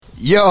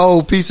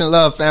Yo, peace and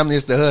love, family.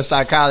 It's the Hood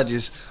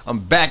Psychologist. I'm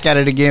back at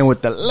it again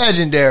with the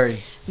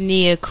legendary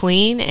Nia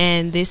Queen,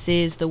 and this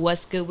is the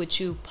What's Good With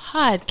You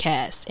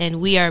podcast.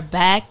 And we are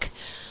back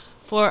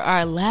for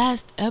our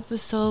last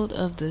episode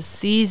of the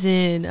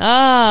season.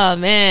 Oh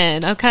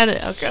man, I'm kind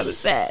of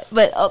sad,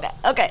 but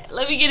okay,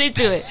 let me get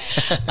into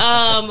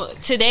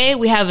it. Today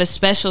we have a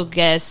special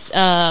guest,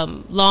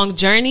 Long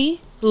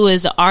Journey, who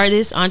is an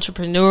artist,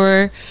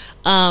 entrepreneur,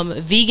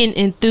 vegan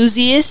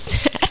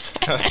enthusiast.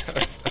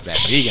 That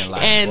vegan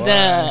life,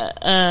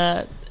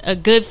 and a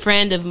good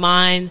friend of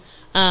mine.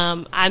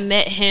 I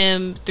met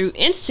him through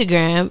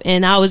Instagram,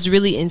 and I was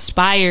really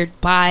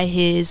inspired by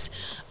his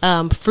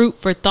Fruit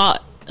for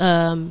Thought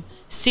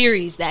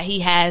series that he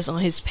has on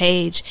his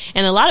page.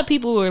 And a lot of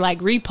people were like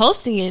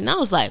reposting it, and I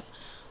was like,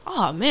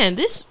 oh man,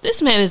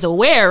 this man is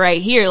aware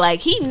right here.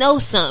 Like, he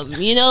knows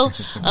something, you know.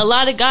 A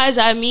lot of guys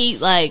I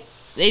meet, like,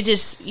 they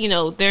just, you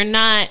know, they're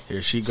not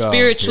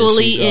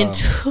spiritually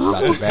into.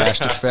 About to bash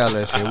the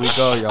fellas. Here we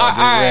go, y'all. Get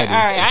ready.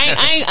 All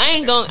right.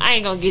 I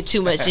ain't gonna get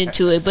too much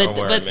into it, but don't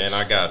worry, man.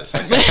 I got it.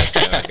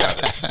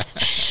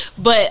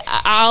 But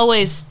I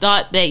always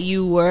thought that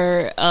you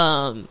were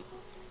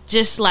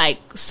just like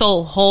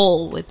so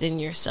whole within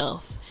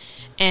yourself,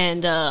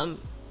 and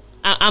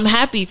I'm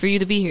happy for you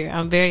to be here.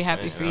 I'm very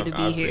happy for you to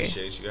be here. I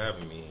appreciate you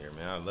having me here,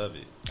 man. I love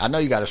it. I know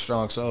you got a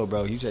strong soul,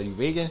 bro. You said you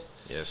vegan?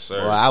 Yes, sir.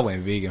 Well, I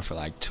went vegan for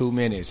like 2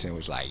 minutes and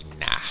was like,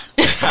 nah.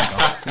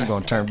 I'm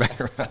going to turn back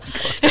around.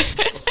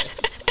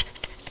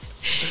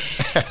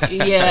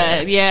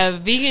 Yeah.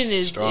 Vegan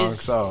is strong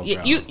soul,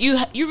 bro.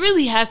 You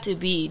really have to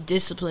be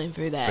disciplined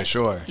for that. For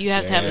sure. You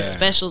have to have a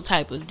special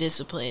type of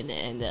discipline,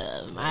 and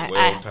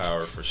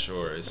willpower for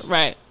sure. It's,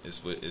 right.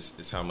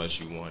 It's how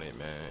much you want it,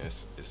 man.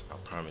 It's I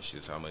promise you,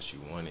 it's how much you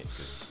want it.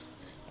 'Cause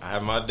I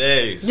have my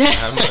days.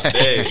 I'm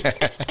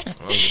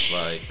just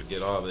like,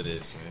 forget all of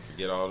this, man.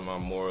 Forget all of my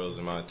morals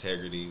and my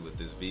integrity with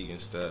this vegan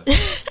stuff.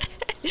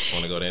 Just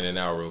want to go in and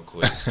out real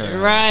quick.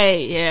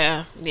 Right,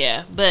 yeah.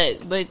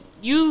 But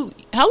you,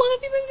 how long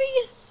have you been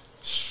vegan?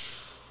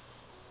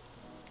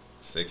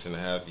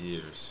 6.5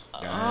 years.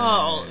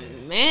 Oh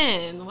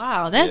man,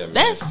 wow.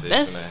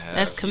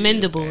 That's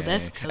commendable. Years,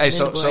 that's commendable. Hey,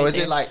 so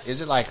right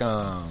is it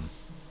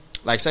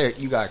like say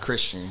you got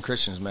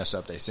Christians mess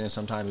up their sin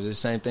sometimes. Is it the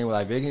same thing with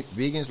like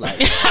vegans? Like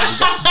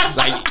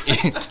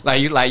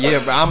you like, yeah,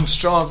 but I'm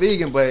strong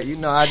vegan, but you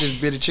know I just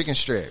bit a chicken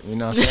strip. You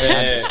know what I'm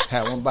saying? I just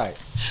had one bite.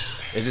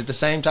 Is it the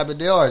same type of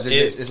deal, or is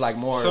it's like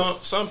more?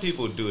 Some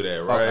people do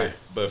that, right? Okay.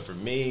 But for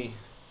me,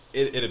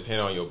 it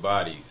depends on your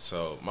body.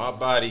 So my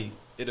body,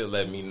 it'll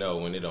let me know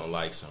when it don't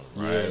like something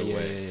right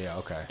away. Yeah,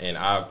 okay. And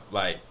I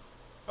like,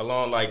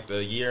 along like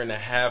the 1.5 year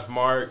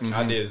mark,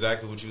 I did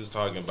exactly what you was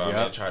talking about. Yep.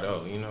 Man, I tried,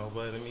 you know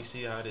what? Let me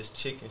see how this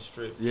chicken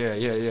strip. Yeah.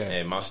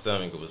 And my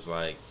stomach was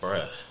like,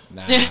 bruh,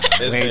 nah, we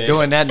ain't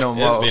doing that no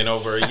more. It's been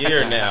over a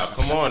year now.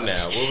 Come on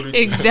now. What are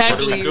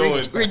exactly. What are we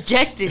doing?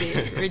 Rejected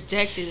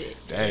it.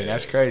 Dang,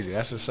 that's crazy.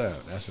 That's what's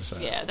up.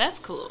 Yeah, that's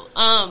cool.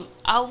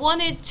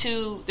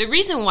 The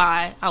reason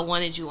why I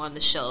wanted you on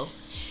the show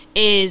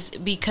is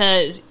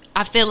because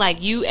I feel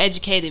like you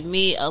educated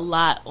me a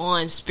lot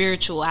on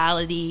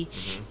spirituality,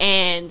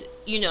 and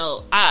you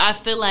know, I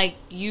feel like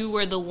you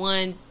were the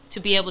one to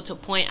be able to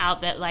point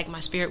out that like my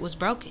spirit was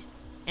broken,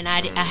 and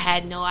I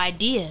had no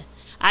idea.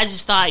 I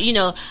just thought,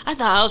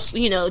 I was,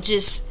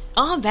 just,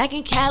 I'm back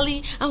in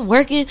Cali, I'm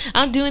working,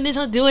 I'm doing this,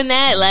 I'm doing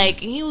that.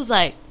 Like, and he was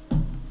like,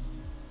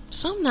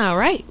 something not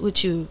right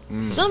with you,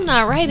 something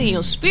not right in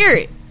your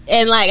spirit.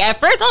 And like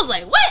at first I was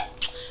like, what?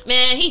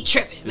 Man, he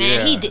tripping,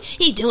 man. Yeah.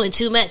 He doing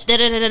too much.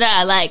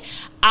 Like,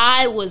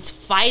 I was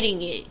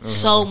fighting it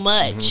so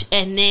much.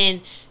 And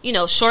then,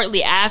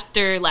 shortly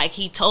after, like,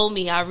 he told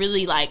me, I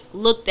really, like,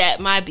 looked at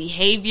my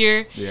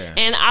behavior. Yeah.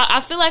 And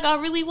I feel like I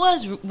really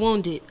was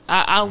wounded.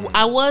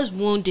 I was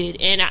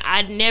wounded. And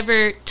I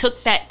never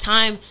took that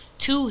time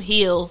to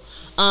heal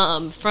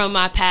from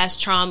my past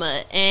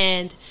trauma.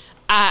 And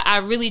I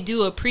really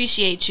do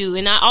appreciate you.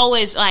 And I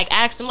always, like,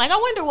 asked him, like, I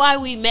wonder why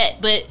we met.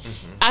 But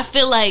I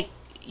feel like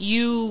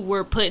you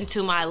were put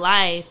into my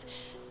life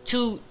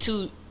to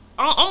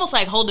almost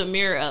like hold a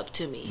mirror up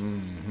to me,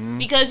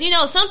 because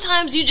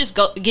sometimes you just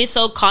get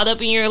so caught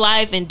up in your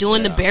life and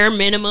doing the bare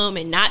minimum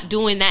and not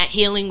doing that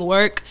healing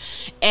work,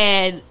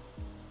 and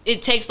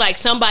it takes like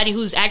somebody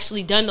who's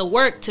actually done the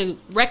work to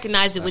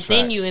recognize it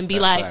within you and be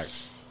like,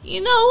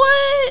 you know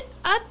what?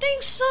 I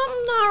think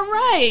something not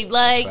right.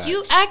 Like,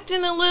 you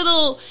acting a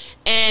little,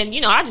 and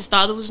I just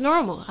thought it was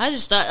normal. I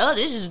just thought, oh,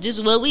 this is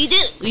just what we do,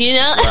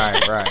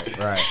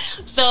 Right.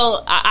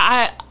 So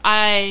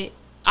I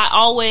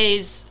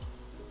always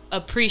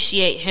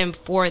appreciate him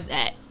for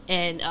that,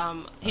 and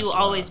he will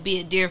always be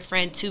a dear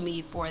friend to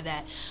me for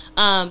that.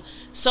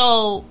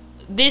 So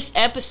this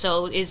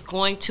episode is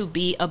going to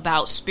be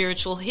about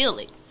spiritual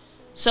healing.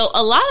 So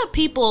a lot of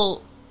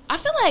people, I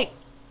feel like,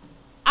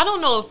 I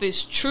don't know if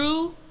it's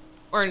true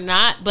or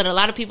not, but a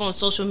lot of people on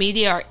social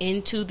media are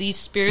into these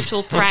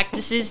spiritual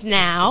practices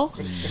now.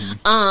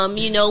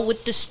 You know,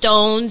 with the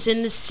stones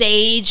and the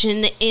sage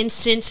and the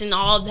incense and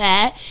all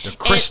that. The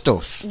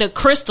crystals. The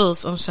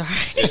crystals, I'm sorry.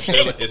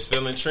 It's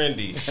feeling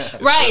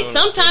trendy. Right.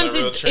 Sometimes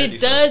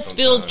it does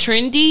feel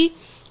trendy.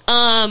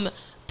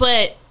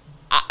 But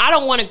I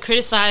don't want to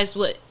criticize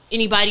what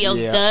anybody else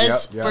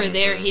does for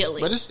their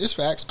healing. But it's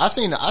facts. I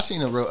seen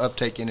a real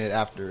uptake in it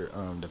after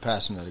the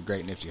passing of the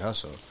great Nipsey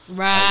Hussle.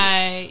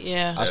 Right.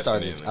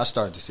 I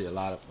started to see a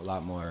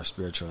lot more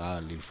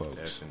spirituality folks.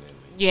 Definitely.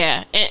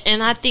 Yeah,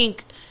 and I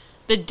think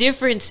the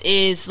difference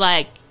is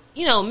like,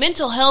 you know,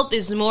 mental health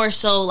is more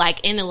so like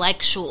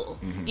intellectual.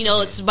 You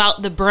know, it's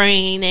about the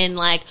brain and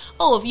like,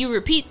 oh, if you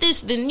repeat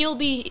this, then you'll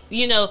be,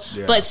 you know.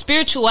 But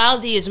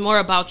spirituality is more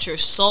about your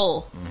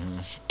soul.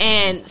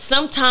 And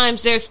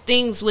sometimes there's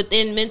things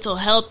within mental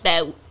health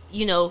that,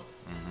 you know,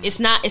 it's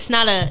not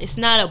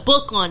a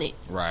book on it.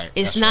 Right.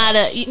 It's not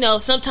a, you know,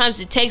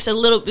 sometimes it takes a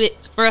little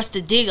bit for us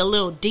to dig a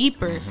little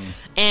deeper.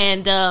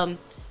 And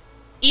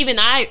even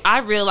I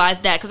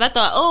realized that because I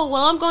thought, oh,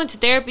 well, I'm going to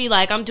therapy,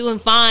 like I'm doing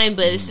fine,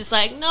 but it's just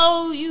like,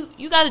 no,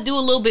 you got to do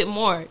a little bit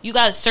more. You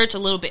got to search a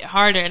little bit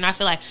harder. And I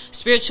feel like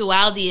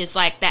spirituality is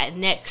like that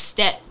next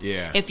step.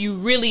 Yeah. If you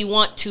really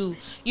want to,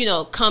 you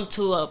know, come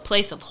to a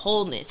place of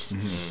wholeness.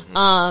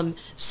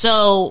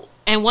 So,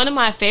 and one of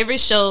my favorite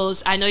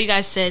shows, I know you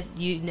guys said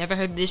you never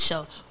heard of this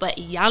show, but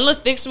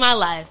Iyanla Fix My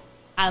Life.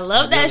 I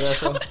love that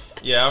show.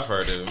 Yeah, I've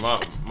heard of it.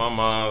 My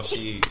mom,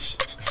 she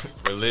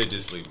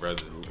religiously,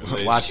 brother.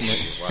 Watching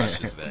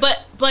watches that.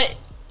 But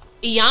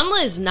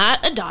Iyanla is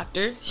not a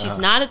doctor. She's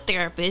not a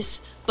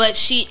therapist, but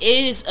she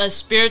is a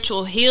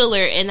spiritual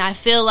healer, and I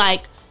feel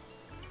like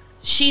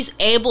she's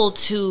able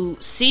to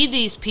see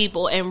these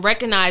people and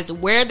recognize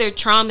where their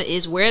trauma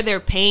is, where their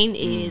pain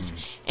is,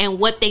 and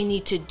what they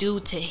need to do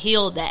to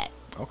heal that.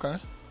 Okay.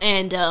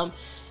 And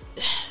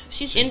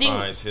she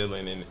finds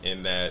healing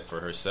in that for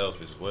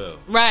herself as well.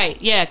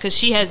 Right, yeah, because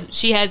she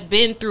has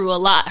been through a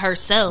lot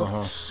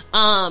herself.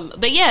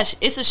 But yeah,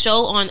 it's a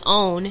show on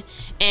OWN,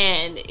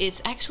 and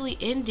it's actually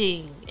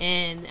ending.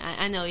 And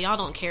I know y'all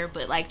don't care,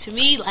 but like to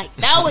me, like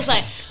that was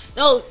like,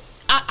 no,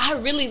 I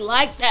really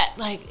like that.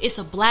 Like it's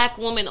a black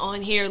woman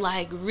on here,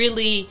 like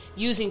really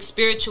using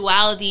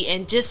spirituality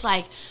and just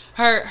like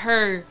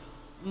her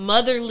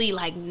motherly,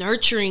 like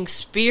nurturing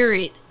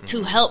spirit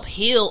to help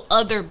heal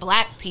other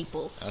black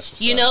people.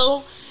 You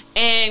know,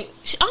 and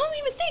I don't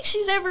even think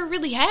she's ever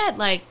really had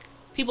like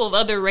people of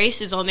other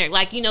races on there.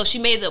 Like, you know, she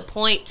made it a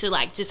point to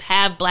like just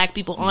have black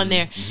people on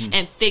there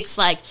and fix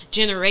like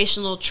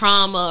generational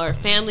trauma or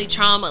family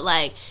trauma.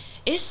 Like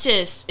it's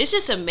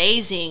just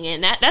amazing.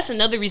 And that's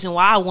another reason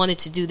why I wanted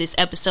to do this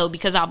episode,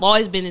 because I've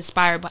always been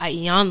inspired by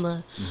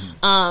Iyanla.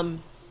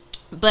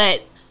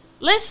 But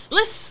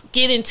let's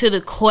get into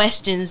the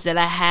questions that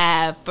I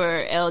have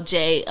for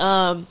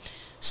LJ.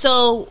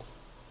 So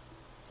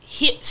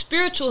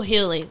spiritual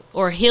healing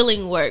or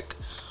healing work,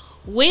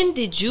 when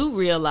did you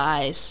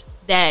realize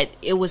that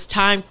it was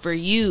time for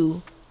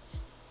you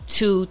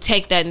to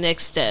take that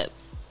next step?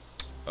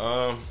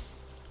 I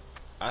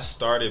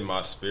started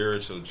my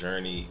spiritual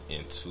journey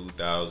in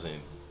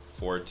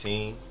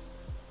 2014.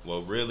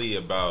 Well, really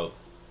about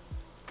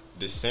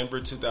December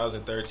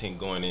 2013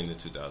 going into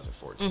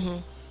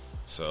 2014.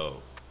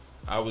 So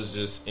I was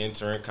just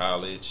entering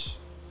college,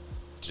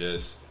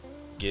 just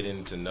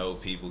getting to know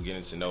people,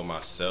 getting to know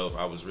myself.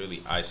 I was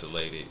really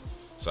isolated.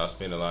 So I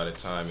spent a lot of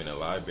time in a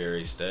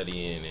library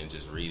studying and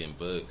just reading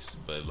books,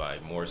 but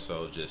like more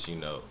so just, you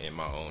know, in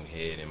my own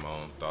head, in my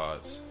own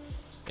thoughts.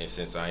 And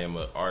since I am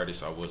an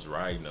artist, I was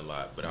writing a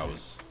lot, but I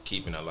was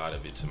keeping a lot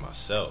of it to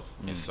myself.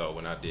 And so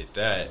when I did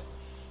that,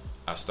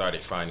 I started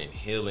finding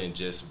healing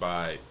just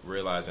by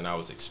realizing I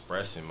was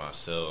expressing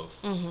myself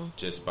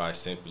just by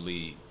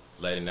simply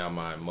letting out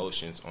my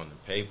emotions on the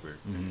paper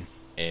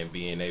and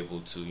being able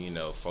to, you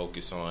know,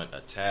 focus on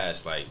a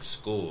task like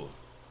school.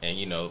 And,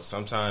 you know,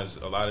 sometimes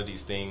a lot of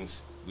these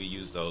things, we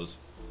use those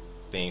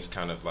things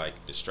kind of like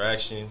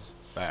distractions.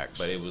 Facts.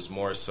 But it was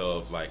more so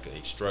of like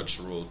a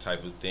structural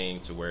type of thing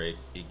to where it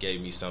gave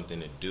me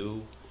something to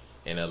do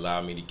and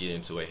allowed me to get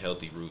into a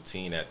healthy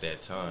routine at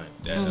that time.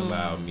 That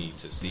allowed me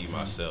to see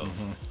myself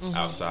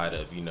outside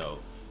of, you know,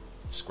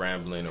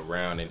 scrambling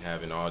around and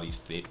having all these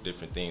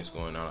different things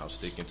going on. I was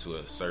sticking to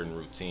a certain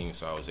routine,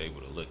 so I was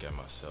able to look at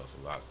myself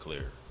a lot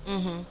clearer.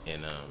 And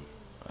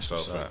so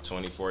from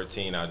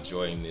 2014, I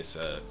joined this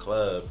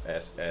club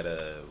at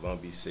Long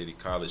Beach City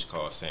College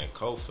called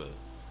Sankofa.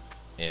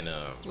 And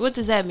what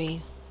does that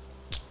mean?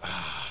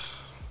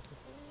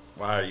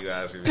 Why are you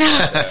asking me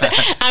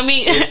that? I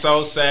mean, it's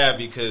so sad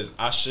because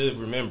I should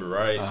remember,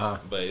 right?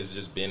 But it's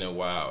just been a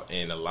while,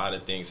 and a lot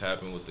of things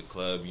happened with the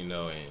club, you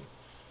know. And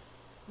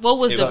what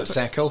was the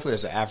Sankofa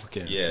is an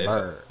African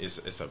bird.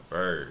 It's a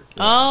bird.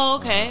 Oh,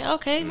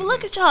 okay. Well,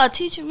 look at y'all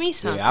teaching me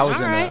something.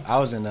 Yeah, I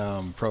was in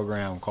a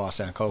program called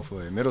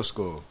Sankofa in middle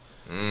school.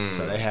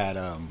 So they had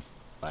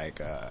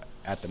like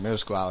at the middle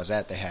school I was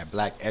at, they had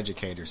black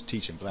educators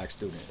teaching black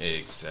students.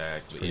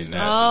 Exactly, and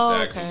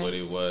that's exactly what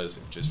it was.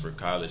 Just for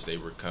college, they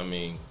were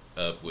coming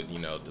up with,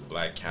 the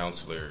black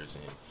counselors,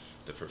 and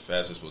the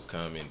professors would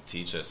come and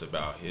teach us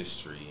about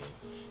history and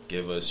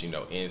give us,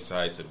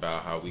 insights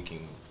about how we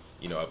can,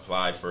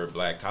 apply for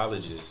black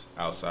colleges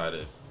outside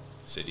of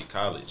City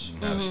College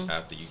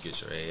after you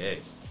get your AA.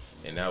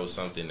 And that was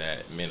something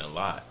that meant a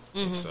lot.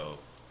 And so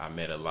I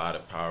met a lot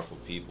of powerful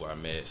people. I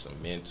met some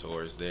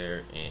mentors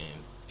there and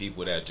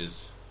people that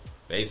just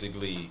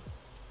basically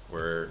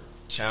were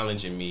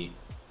challenging me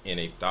in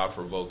a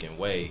thought-provoking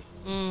way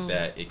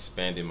that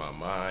expanded my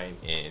mind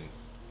and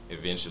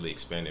eventually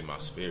expanded my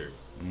spirit.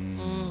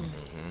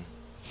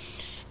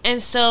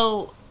 And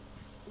so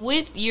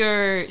with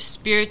your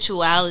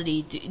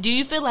spirituality, do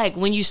you feel like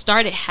when you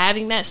started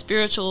having that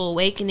spiritual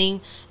awakening,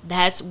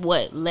 that's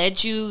what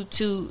led you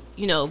to,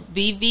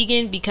 be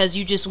vegan, because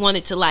you just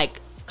wanted to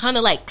kind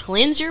of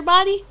cleanse your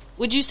body?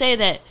 Would you say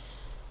that?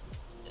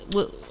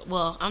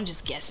 Well, I'm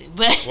just guessing,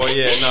 but well,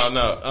 yeah,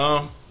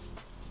 no.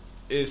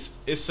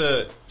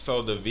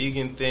 So the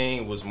vegan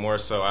thing was more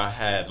so I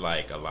had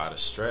a lot of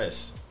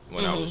stress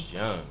when I was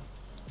young,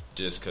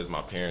 just because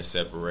my parents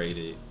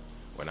separated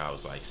when I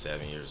was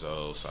 7 years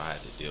old, so I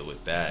had to deal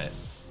with that,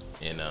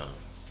 and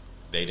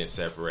they didn't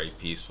separate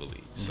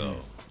peacefully,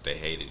 so they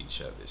hated each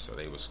other, so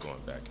they was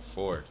going back and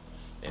forth,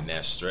 and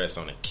that stress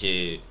on a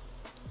kid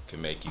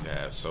can make you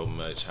have so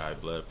much high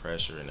blood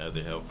pressure and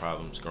other health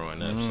problems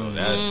growing up. So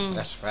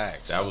that's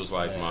facts. That was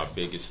my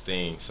biggest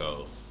thing.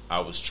 So I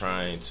was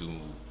trying to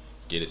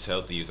get as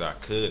healthy as I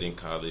could in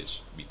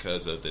college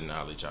because of the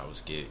knowledge I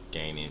was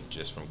gaining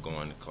just from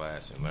going to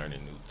class and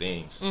learning new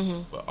things.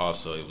 But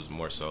also it was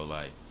more so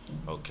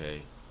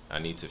okay, I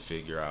need to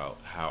figure out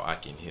how I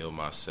can heal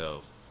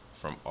myself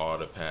from all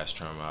the past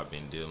trauma I've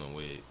been dealing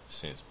with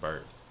since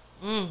birth.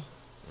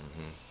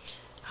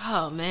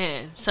 Oh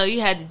man, so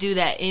you had to do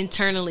that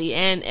internally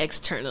and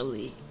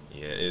externally.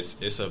 Yeah,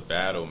 it's a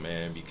battle,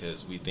 man,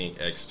 because we think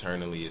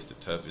externally is the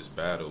toughest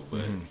battle,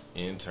 but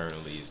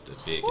internally is the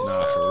biggest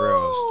battle. For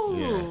real.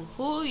 Yeah.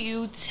 Who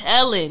you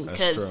telling?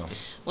 Because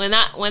when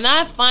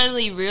I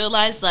finally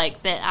realized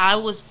that I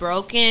was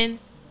broken,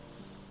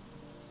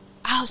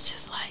 I was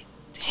just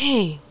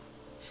dang.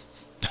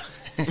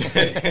 But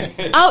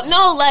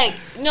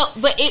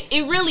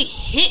it really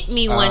hit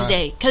me one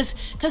day, because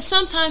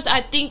sometimes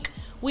I think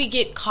we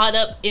get caught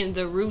up in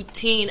the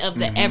routine of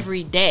the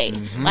everyday.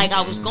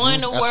 I was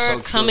going to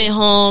work, coming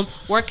home,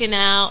 working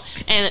out,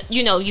 and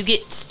you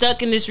get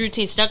stuck in this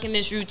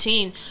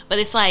routine. But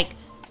it's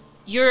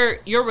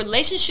your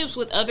relationships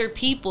with other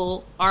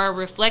people are a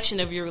reflection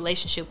of your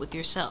relationship with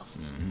yourself.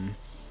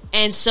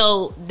 And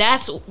so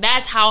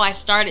that's how I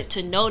started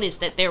to notice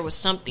that there was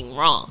something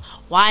wrong.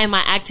 Why am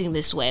I acting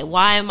this way?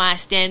 Why am I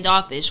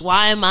standoffish?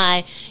 Why am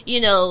I,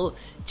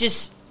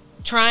 just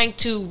trying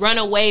to run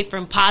away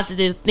from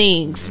positive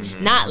things,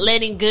 not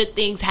letting good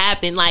things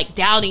happen,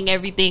 doubting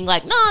everything,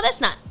 no, that's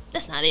not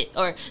it,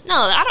 or no,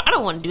 I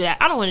don't want to do that.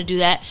 I don't want to do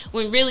that.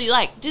 When really,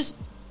 just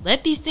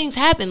let these things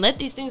happen. Let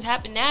these things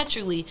happen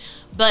naturally.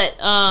 But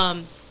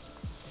man,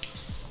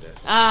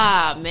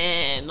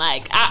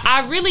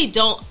 I really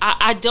don't.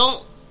 I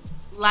don't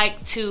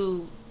like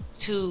to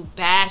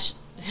bash.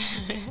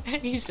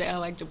 You say I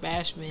like to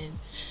bash men.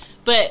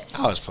 But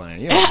I was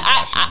playing.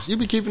 You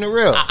be keeping it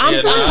real.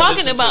 I'm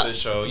talking about the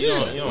show. You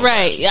don't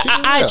right.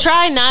 I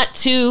try not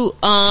to.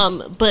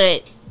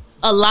 But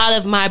a lot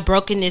of my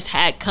brokenness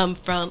had come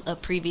from a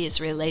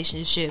previous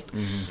relationship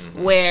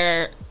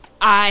where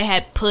I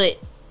had put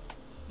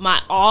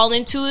my all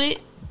into it,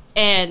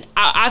 and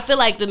I feel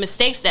like the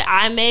mistakes that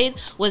I made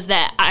was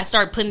that I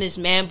started putting this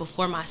man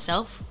before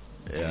myself.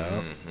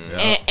 Yeah.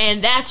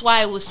 And that's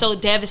why it was so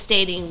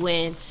devastating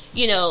when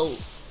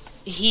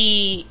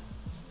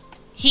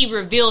he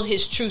revealed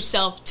his true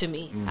self to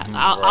me.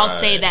 I'll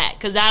say that,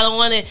 because I don't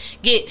want to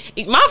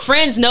get... My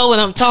friends know what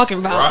I'm talking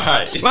about.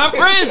 Right. My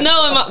friends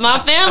know, and my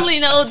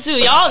family knows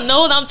too. Y'all know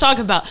what I'm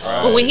talking about.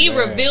 Right, but when he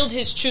revealed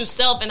his true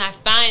self, and I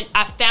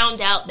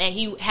found out that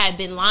he had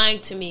been lying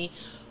to me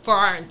for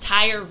our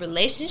entire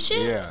relationship.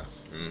 Yeah.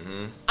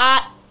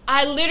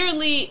 I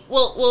literally...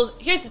 Well,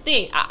 here's the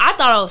thing. I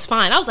thought I was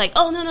fine. I was like,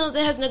 oh, no,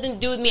 that has nothing to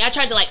do with me. I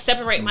tried to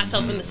separate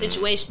myself from the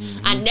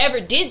situation. I never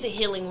did the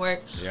healing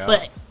work.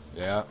 But...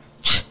 Yeah.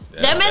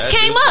 That mess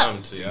came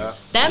up.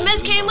 That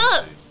mess came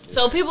up.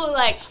 So people are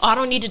like, oh, I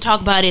don't need to talk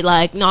about it.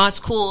 No, it's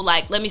cool.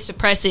 Let me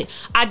suppress it.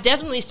 I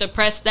definitely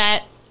suppressed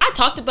that. I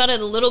talked about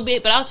it a little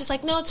bit, but I was just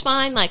no, it's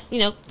fine.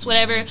 It's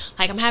whatever.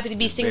 I'm happy to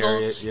be single.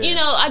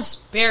 I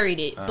just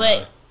buried it.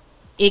 But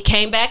it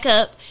came back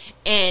up,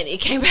 and it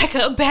came back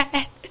up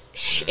bad.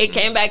 It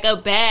came back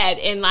up bad,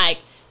 and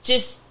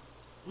just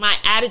my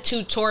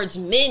attitude towards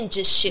men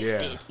just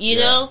shifted. You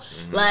know,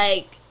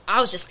 I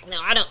was just no,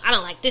 I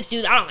don't like this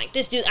dude. I don't like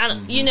this dude. I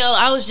don't,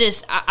 I was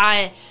just,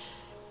 oh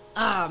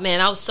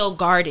man, I was so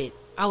guarded.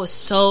 I was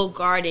so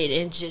guarded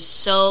and just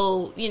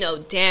so,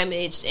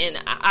 damaged. And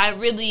I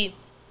really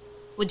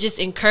would just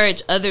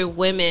encourage other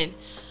women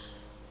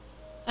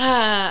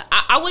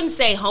I wouldn't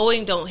say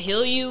hoeing don't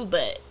heal you,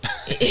 but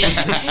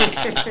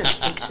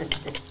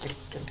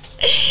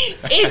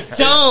it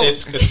don't.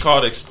 It's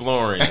called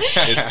exploring.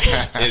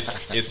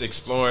 It's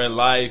exploring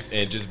life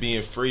and just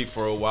being free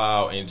for a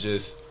while and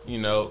just, you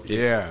know,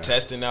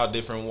 testing out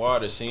different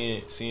waters,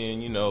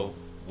 seeing, you know,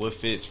 what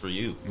fits for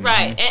you.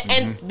 Right.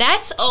 And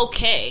that's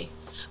okay.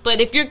 But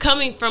if you're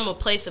coming from a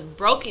place of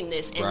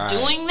brokenness and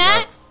doing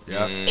that,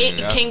 it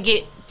can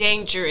get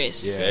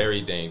dangerous. Yeah.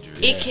 Very dangerous.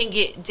 It can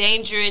get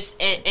dangerous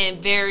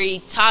and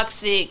very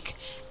toxic.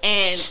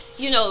 And,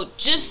 you know,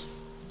 just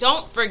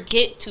don't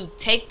forget to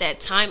take that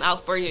time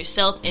out for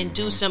yourself and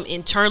do some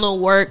internal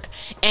work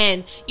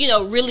and, you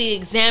know, really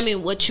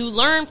examine what you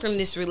learned from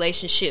this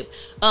relationship.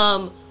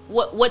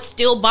 What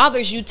still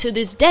bothers you to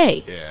this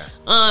day.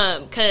 Yeah.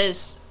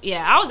 Because,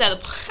 I was at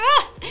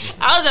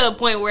a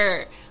point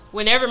where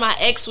whenever my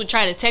ex would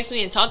try to text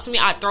me and talk to me,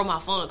 I'd throw my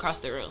phone across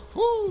the room.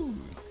 Woo.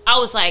 I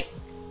was like,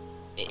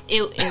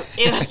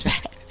 it was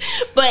bad.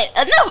 But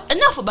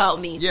enough about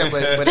me. Yeah,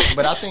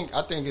 but I think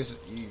it's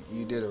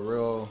you did a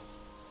real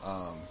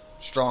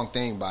strong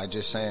thing by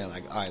just saying,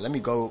 like, all right, let me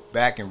go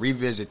back and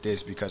revisit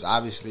this, because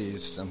obviously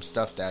it's some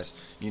stuff that's,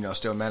 you know,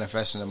 still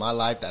manifesting in my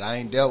life that I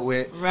ain't dealt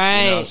with.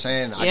 Right. You know what I'm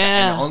saying?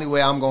 And the only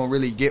way I'm going to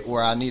really get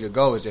where I need to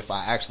go is if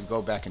I actually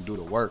go back and do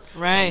the work.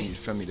 Right. You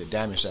feel me? The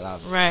damage that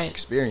I've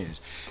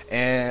experienced.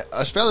 And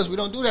us fellas, we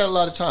don't do that a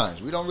lot of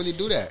times. We don't really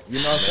do that.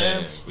 You know what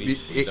I'm saying?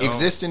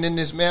 Existing in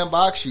this man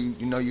box, you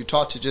know, you're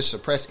taught to just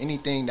suppress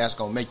anything that's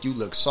going to make you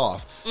look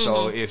soft. Mm-hmm.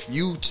 So if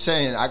you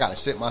saying, I got to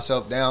sit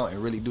myself down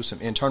and really do some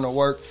internal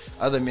work,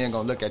 other men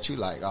going to look at you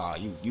like, oh,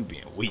 you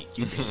being weak.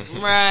 You being, you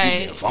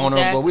being vulnerable.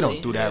 Exactly. We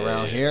don't do that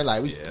around here.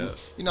 Like, we,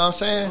 you know what I'm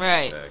saying?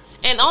 Right. Exactly.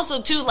 And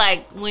also, too,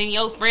 like, when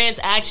your friends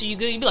ask you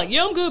good, you be like,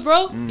 yeah, I'm good,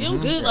 bro. Yeah,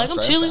 I'm good. Like, I'm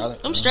chilling.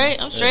 I'm straight.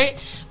 I'm straight.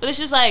 But it's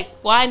just like,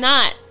 why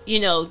not, you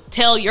know,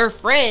 tell your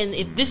friend,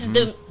 if this is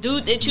the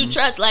dude that you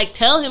trust, like,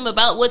 tell him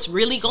about what's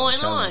really going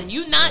on.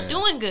 You not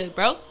doing good,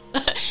 bro.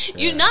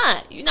 You're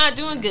not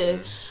doing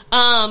good.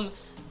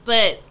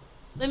 But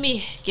let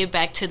me get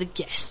back to the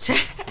guest.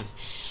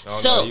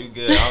 No, you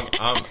good.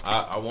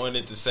 I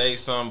wanted to say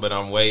something, but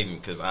I'm waiting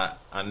because I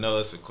know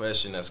it's a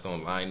question that's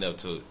gonna line up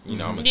to, you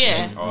know, I'm gonna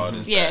take all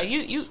this. Yeah, back,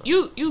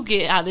 you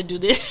get how to do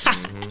this.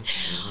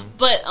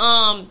 But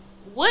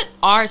what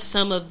are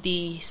some of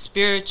the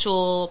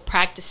spiritual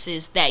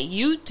practices that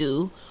you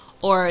do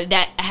or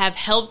that have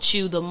helped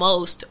you the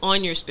most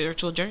on your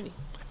spiritual journey?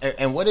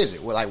 And what is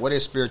it? Well, like, what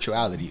is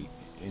spirituality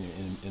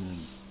in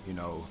you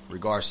know,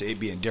 regards to it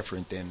being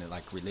different than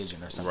like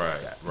religion or something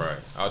like that? Right.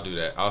 I'll do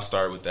that. I'll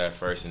start with that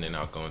first, and then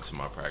I'll go into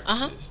my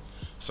practices.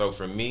 So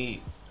for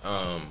me,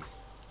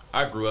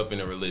 I grew up in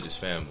a religious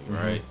family,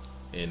 right?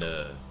 And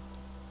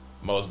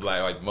most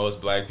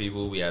black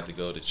people, we had to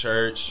go to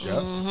church.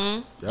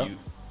 Yep.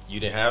 You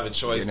didn't have a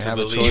choice to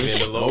believe in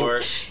the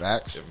Lord.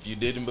 Facts. If you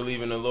didn't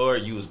believe in the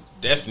Lord, you was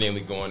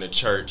definitely going to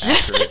church. You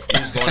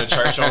was going to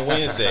church on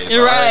Wednesdays.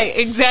 Right,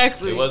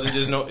 exactly. It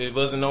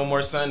wasn't no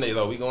more Sundays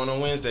though. We going on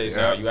Wednesdays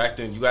now. You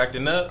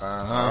acting up?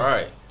 All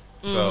right.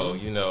 So,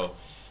 you know,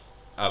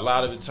 a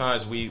lot of the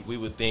times we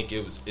would think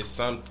it's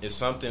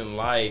something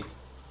like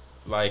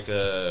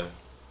the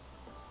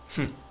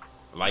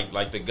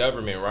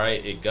government,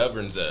 right? It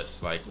governs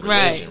us, like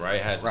religion, right?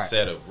 It has a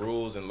set of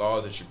rules and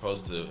laws that you're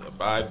supposed to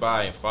abide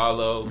by and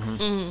follow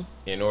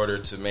in order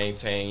to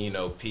maintain, you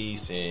know,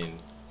 peace and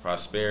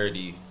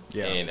prosperity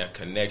and a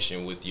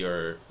connection with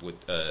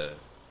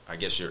I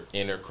guess your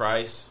inner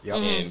Christ,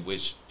 and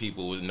which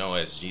people would know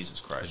as Jesus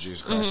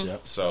Christ.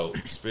 So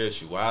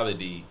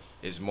spirituality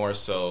is more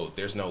so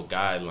there's no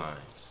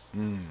guidelines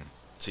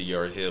to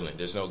your healing.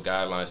 There's no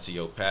guidelines to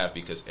your path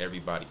because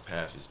everybody's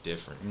path is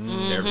different.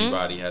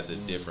 Everybody has a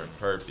different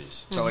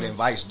purpose. So it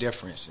invites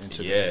difference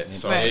into it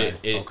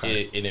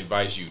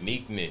invites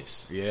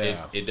uniqueness.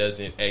 It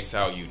doesn't X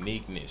out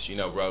uniqueness. You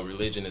know, bro,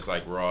 religion is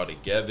like we're all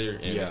together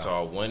and it's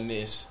all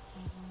oneness.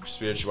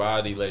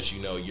 Spirituality lets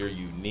you know you're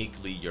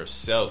uniquely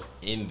yourself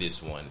in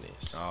this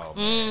oneness. Oh,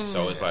 man.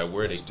 So it's like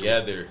we're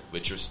together,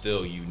 but you're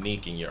still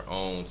unique in your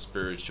own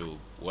spiritual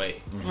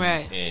way.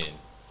 Right. And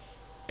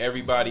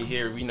everybody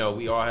here, we know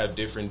we all have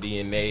different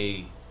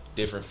DNA,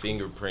 different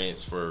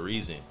fingerprints for a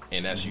reason,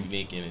 and that's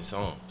unique in its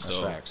own.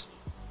 So facts.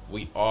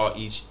 We all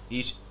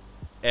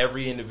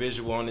every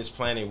individual on this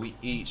planet, we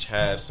each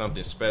have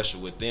something special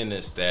within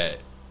us that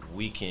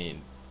we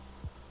can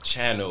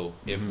channel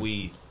if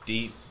we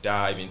deep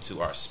dive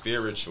into our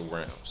spiritual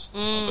realms.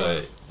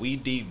 But we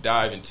deep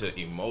dive into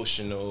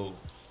emotional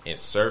and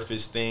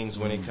surface things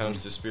when it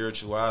comes to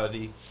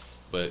spirituality.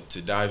 But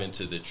to dive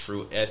into the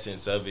true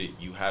essence of it,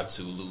 you have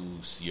to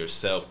lose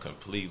yourself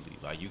completely.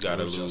 Like, you got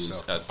to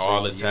lose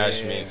all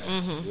attachments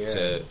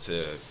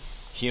to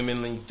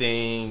humanly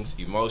things,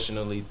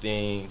 emotionally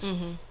things.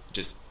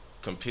 Just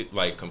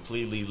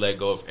completely let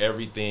go of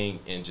everything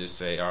and just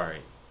say, all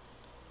right,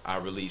 I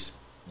release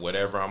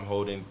whatever I'm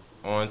holding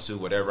on to,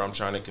 whatever I'm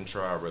trying to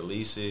control, I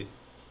release it.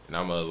 And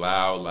I'm going to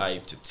allow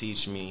life to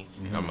teach me.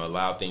 And I'm going to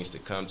allow things to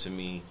come to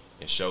me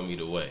and show me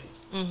the way.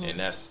 And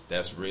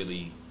that's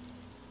really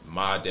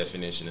my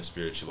definition of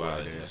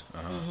spirituality.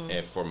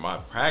 And for my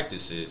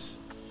practices,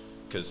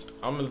 because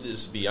I'm going to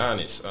just be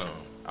honest,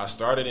 I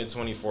started in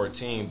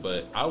 2014,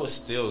 but I was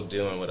still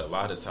dealing with a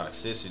lot of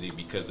toxicity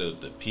because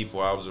of the people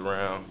I was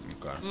around,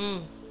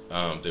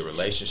 the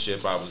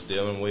relationship I was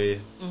dealing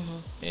with.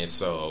 And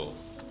so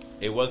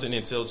it wasn't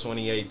until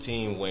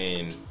 2018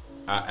 when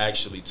I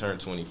actually turned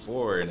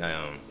 24, and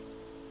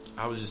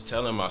I was just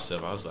telling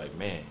myself, I was like,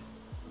 man,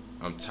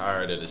 I'm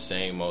tired of the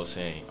same old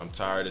saying. I'm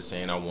tired of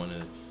saying I want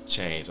to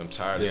change. I'm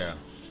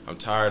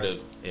tired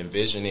of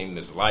envisioning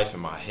this life in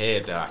my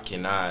head that I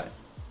cannot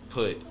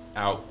put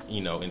out,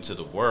 into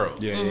the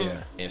world.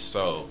 And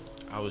so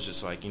I was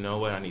just like, you know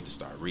what? I need to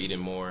start reading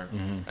more.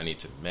 I need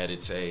to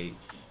meditate.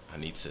 I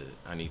need to,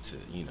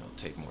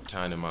 take more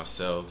time to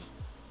myself.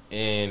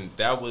 And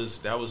that was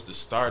the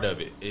start of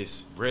it.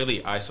 It's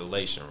really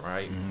isolation,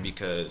 right?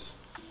 Because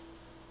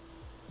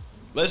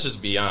let's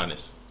just be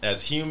honest.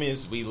 As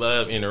humans, we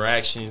love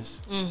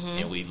interactions,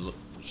 and we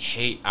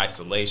hate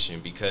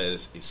isolation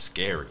because it's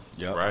scary,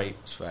 right?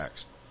 It's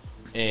facts.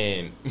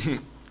 And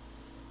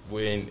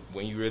when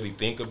you really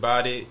think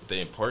about it, the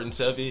importance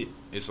of it,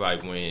 it's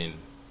like when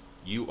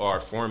you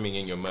are forming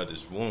in your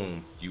mother's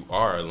womb, you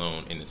are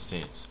alone in the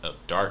sense of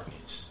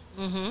darkness.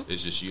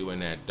 It's just you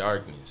in that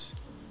darkness.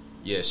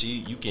 Yeah,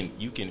 you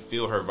can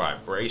feel her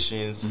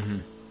vibrations,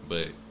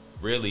 but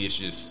really it's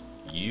just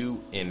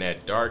you in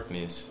that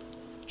darkness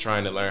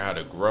trying to learn how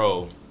to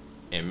grow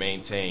and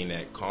maintain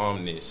that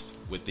calmness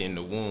within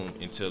the womb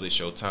until it's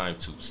your time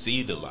to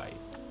see the light.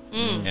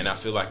 And I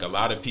feel like a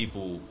lot of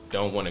people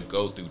don't want to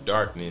go through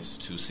darkness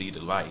to see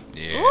the light.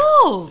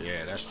 Ooh.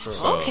 Yeah, that's true.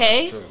 So,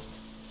 okay.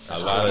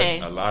 That's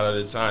true. A lot of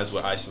the times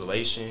with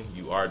isolation,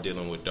 you are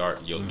dealing with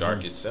your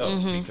darkest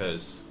self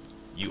because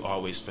you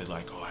always feel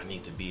like, oh, I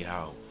need to be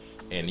out.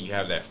 And you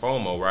have that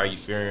FOMO, right? You're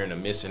fearing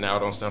of missing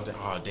out on something.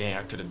 Oh, dang,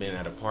 I could have been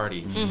at a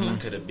party. I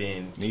could have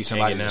been need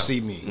somebody to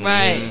see me.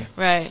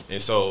 Right.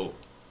 And so,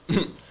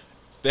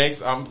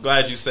 thanks. I'm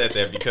glad you said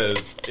that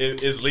because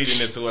it's leading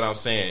into what I'm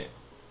saying.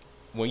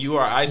 When you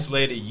are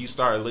isolated, you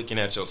start looking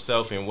at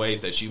yourself in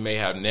ways that you may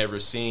have never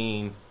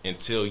seen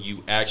until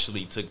you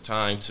actually took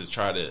time to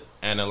try to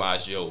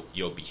analyze your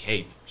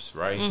behaviors,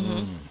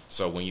 right?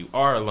 So when you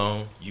are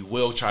alone, you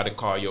will try to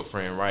call your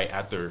friend right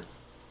after.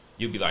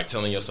 You'll be like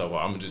telling yourself, well,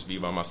 I'm going to just be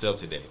by myself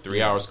today.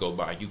 3 hours go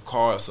by. You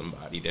call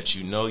somebody that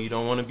you know you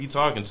don't want to be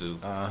talking to.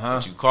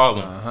 But you call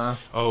them.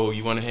 Oh,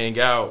 you want to hang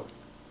out?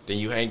 Then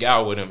you hang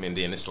out with them, and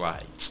then it's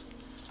like,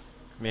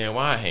 man,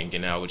 why am I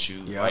hanging out with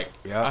you?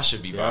 I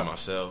should be by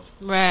myself.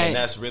 Right. And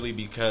that's really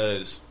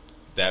because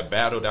that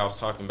battle that I was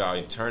talking about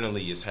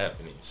internally is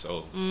happening.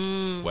 So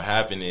what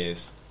happened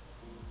is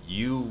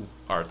you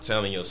are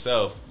telling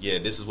yourself, yeah,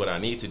 this is what I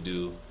need to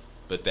do.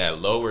 But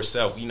that lower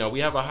self, we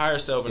have a higher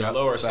self and a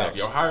lower self.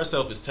 Your higher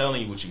self is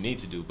telling you what you need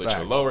to do, but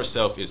your lower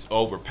self is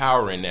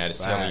overpowering that. It's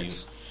telling you,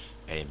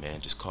 hey,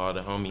 man, just call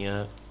the homie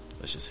up.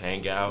 Let's just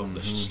hang out.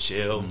 Let's just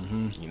chill.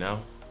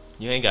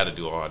 You ain't got to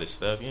do all this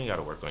stuff. You ain't got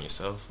to work on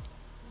yourself.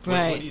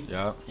 Right.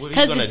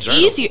 Because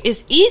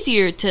it's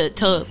easier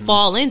to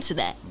fall into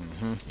that.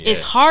 It's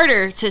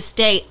harder to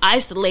stay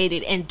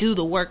isolated and do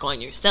the work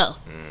on yourself.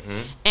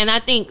 And I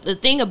think the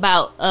thing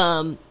about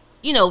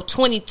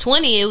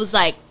 2020, it was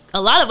like a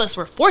lot of us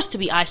were forced to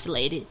be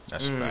isolated.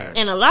 That's right.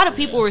 And a lot of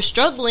people were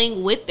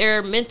struggling with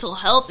their mental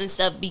health and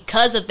stuff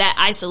because of that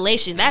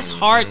isolation. That's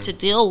hard to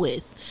deal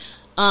with.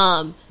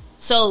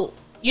 So,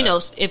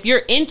 if you're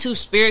into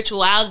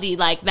spirituality,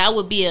 like that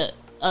would be a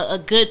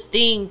good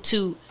thing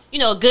to,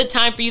 a good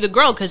time for you to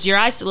grow because you're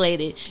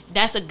isolated.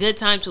 That's a good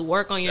time to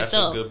work on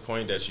yourself. That's a good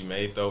point that you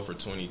made, though, for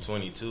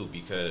 2022,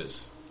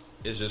 because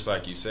it's just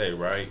like you say,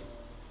 right?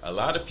 A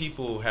lot of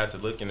people had to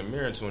look in the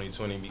mirror in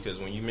 2020 because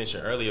when you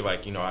mentioned earlier,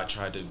 like, I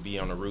tried to be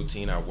on a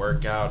routine, I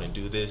work out and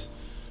do this.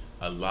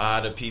 A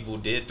lot of people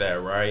did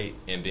that, right?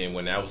 And then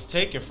when that was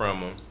taken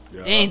from them,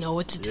 they didn't know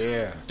what to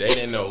do. They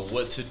didn't know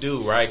what to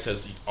do, right?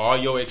 Because all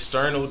your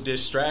external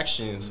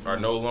distractions are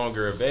no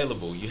longer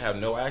available. You have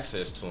no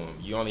access to them.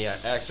 You only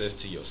have access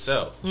to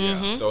yourself.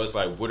 So it's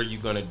like, what are you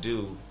going to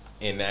do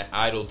in that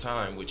idle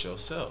time with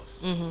yourself?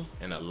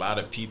 And a lot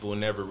of people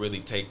never really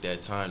take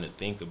that time to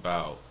think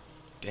about,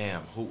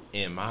 damn, who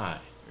am I?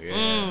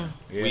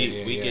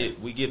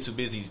 We get too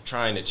busy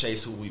trying to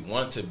chase who we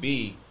want to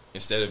be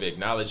instead of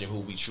acknowledging who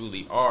we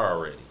truly are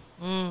already.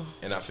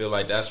 And I feel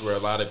like that's where a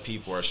lot of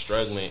people are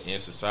struggling in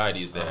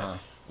society is that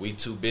we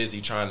too busy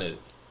trying to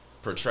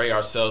portray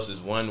ourselves as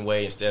one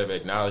way instead of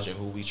acknowledging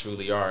who we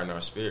truly are in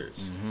our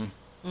spirits.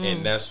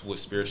 And that's what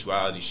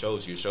spirituality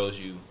shows you. It shows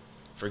you,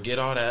 forget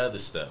all that other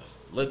stuff.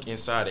 Look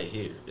inside of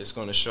here. It's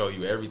going to show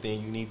you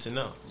everything you need to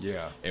know.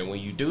 And when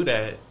you do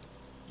that,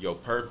 your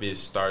purpose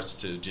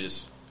starts to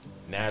just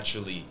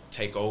naturally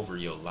take over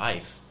your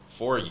life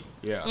for you.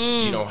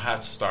 You don't have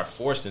to start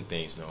forcing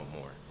things no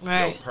more.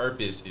 Your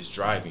purpose is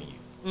driving you.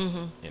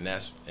 And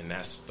that's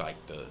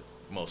like the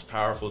most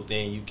powerful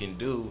thing you can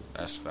do.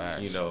 That's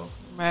facts.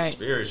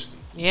 Spiritually.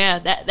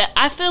 That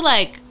I feel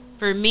like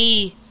for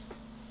me,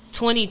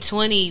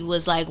 2020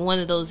 was like one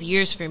of those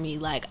years for me.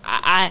 Like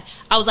I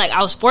was like,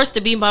 I was forced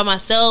to be by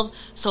myself,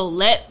 so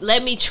let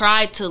me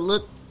try to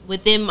look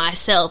within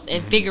myself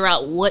and figure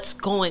out what's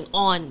going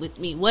on with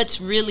me,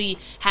 what's really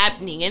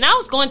happening. And I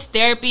was going to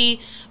therapy,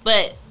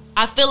 but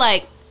I feel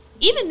like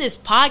even this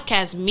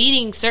podcast,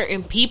 meeting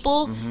certain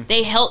people,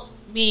 they helped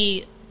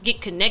me get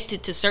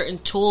connected to certain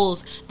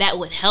tools that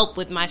would help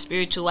with my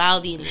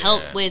spirituality and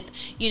help with,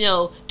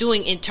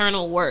 doing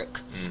internal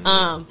work.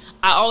 I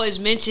always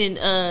mention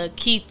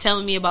Keith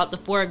telling me about the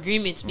 4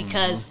 Agreements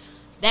because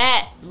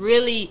that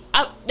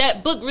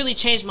book really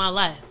changed my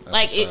life.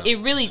 Like it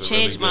really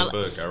changed my life.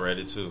 Book. I read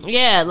it too.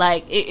 Yeah,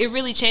 like it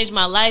really changed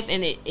my life.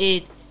 And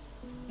it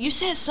you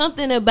said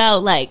something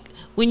about like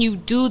when you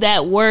do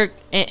that work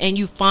and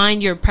you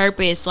find your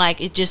purpose,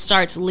 like it just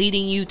starts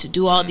leading you to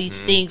do all these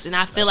things. And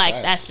I feel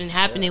that's been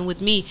happening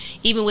with me,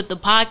 even with the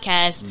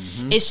podcast.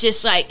 It's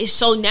just like, it's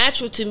so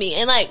natural to me.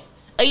 And like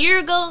a year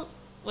ago,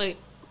 I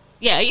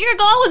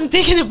wasn't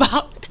thinking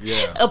about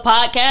a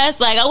podcast.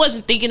 Like I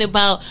wasn't thinking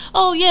about,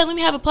 let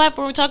me have a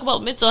platform and talk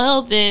about mental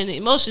health and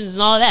emotions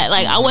and all that.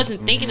 Like I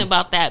wasn't thinking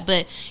about that.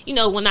 But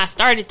when I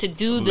started to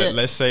do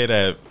let's say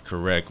that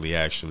correctly,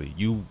 actually,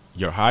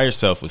 your higher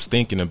self was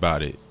thinking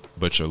about it,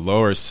 but your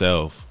lower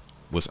self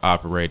was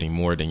operating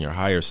more than your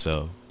higher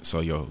self. So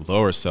your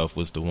lower self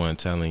was the one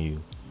telling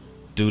you,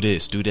 do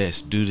this, do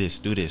this, do this,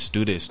 do this,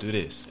 do this, do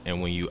this.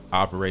 And when you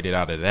operated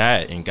out of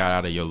that and got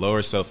out of your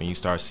lower self and you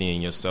start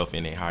seeing yourself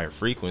in a higher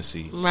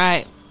frequency,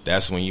 right?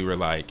 That's when you were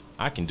like,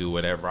 I can do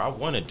whatever I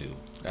want to do.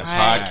 That's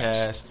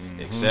podcast,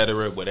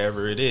 etc.,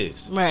 whatever it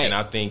is. Right. And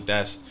I think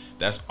that's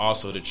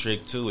also the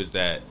trick too, is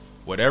that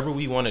whatever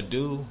we want to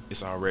do,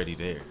 it's already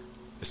there.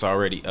 It's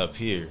already up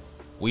here.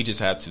 We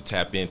just have to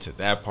tap into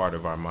that part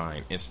of our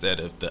mind instead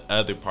of the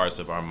other parts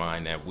of our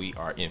mind that we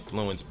are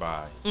influenced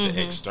by,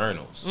 the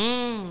externals.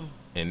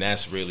 And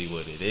that's really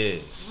what it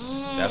is.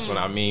 That's what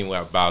I mean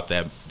about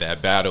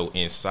that battle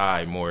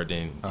inside more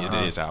than it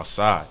is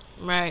outside.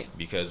 Right.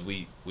 Because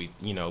we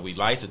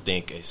like to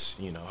think it's,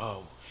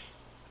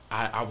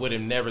 I would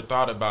have never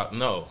thought about,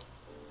 no.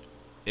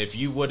 If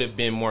you would have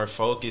been more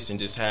focused and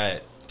just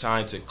had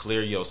time to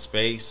clear your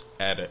space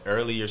at an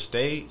earlier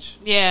stage,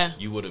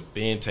 you would have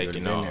been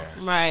taken off.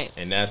 Right.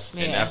 And that's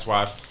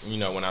why,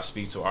 when I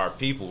speak to our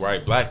people,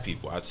 right, black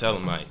people, I tell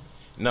them like,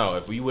 no,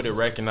 if we would have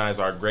recognized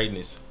our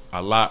greatness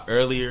a lot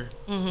earlier,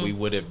 we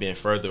would have been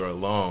further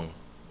along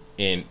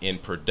in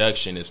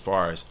production as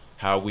far as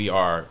how we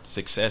are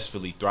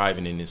successfully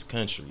thriving in this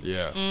country.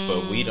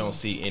 But we don't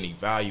see any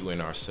value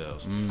in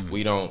ourselves.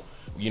 We don't.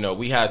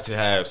 We had to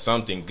have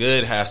something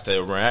good has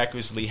to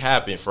miraculously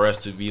happen for us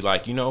to be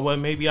like, you know what,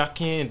 maybe I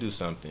can do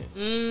something.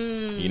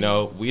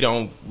 We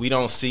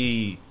don't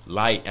see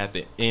light at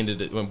the end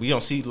of we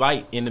don't see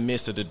light in the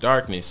midst of the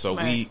darkness. So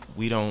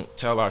we don't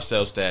tell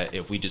ourselves that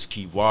if we just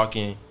keep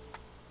walking,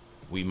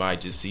 we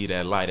might just see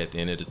that light at the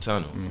end of the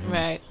tunnel.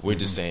 Right. We're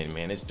just saying,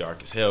 man, it's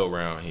dark as hell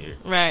around here.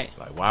 Right.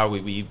 Like, why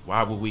would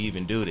we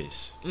even do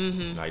this?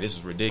 Like, this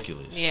is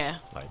ridiculous. Yeah.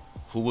 Like,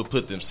 who would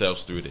put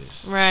themselves through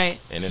this? Right.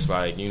 And it's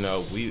like,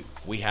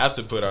 we have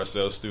to put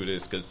ourselves through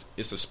this because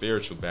it's a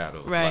spiritual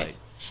battle. Right. Like,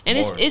 and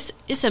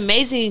it's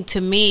amazing to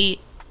me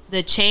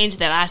the change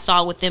that I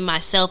saw within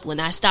myself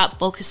when I stopped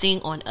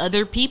focusing on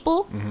other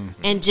people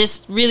and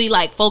just really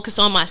like focus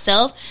on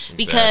myself.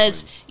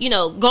 Because,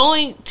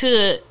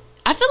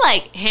 I feel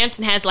like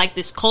Hampton has like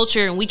this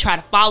culture and we try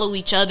to follow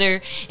each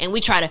other and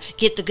we try to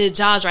get the good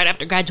jobs right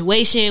after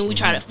graduation. We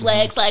try to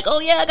flex like,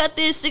 oh yeah, I got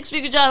this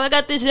 6-figure job. I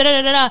got this, da,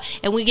 da, da, da.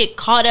 And we get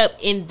caught up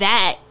in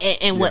that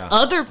and what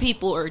other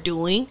people are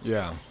doing.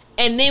 Yeah.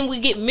 And then we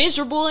get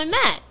miserable in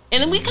that.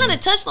 And then we kind of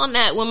touched on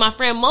that when my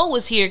friend Mo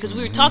was here because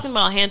we were talking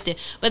about Hampton.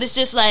 But it's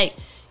just like,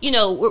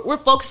 we're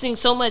focusing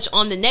so much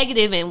on the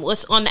negative and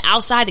what's on the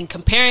outside and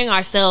comparing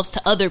ourselves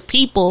to other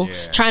people,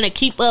 trying to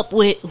keep up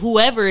with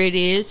whoever it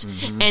is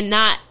and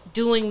not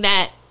doing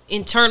that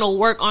internal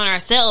work on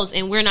ourselves.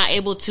 And we're not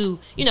able to,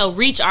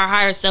 reach our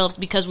higher selves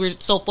because we're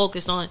so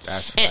focused on.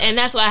 And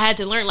that's what I had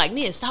to learn. Like,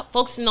 Nia, stop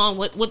focusing on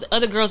what the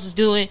other girls is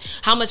doing,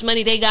 how much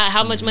money they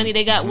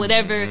got,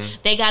 whatever.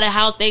 They got a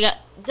house,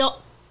 don't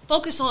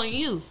focus on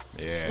you.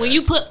 Yeah. When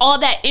you put all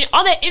that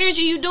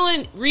energy you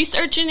doing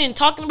researching and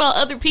talking about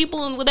other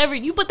people and whatever,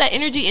 you put that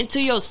energy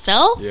into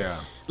yourself. Yeah,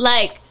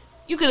 like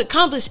you could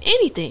accomplish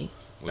anything.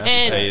 What you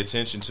pay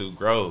attention to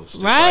grows,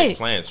 just like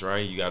plants,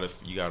 right? You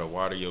gotta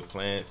water your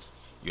plants.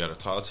 You gotta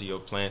talk to your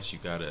plants. You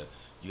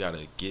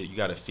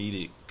gotta feed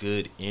it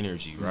good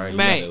energy, right? You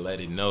gotta let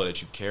it know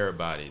that you care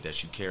about it,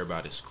 that you care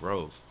about its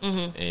growth,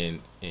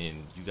 and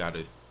you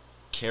gotta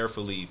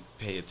carefully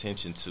pay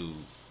attention to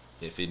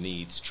if it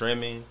needs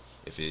trimming.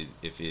 If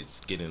it's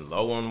getting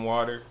low on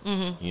water,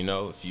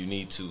 if you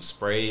need to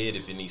spray it,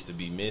 if it needs to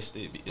be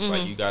misted, it's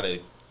like you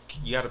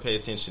gotta pay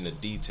attention to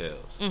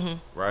details,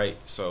 right?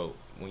 So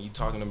when you're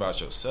talking about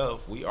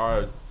yourself, we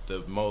are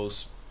the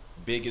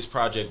biggest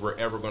project we're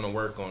ever going to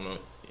work on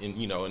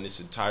in this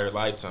entire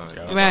lifetime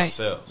is right.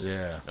 ourselves.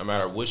 Yeah. No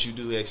matter what you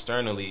do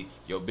externally,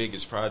 your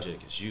biggest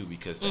project is you,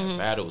 because that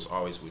battle is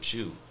always with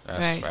you.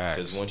 Right.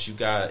 Because once you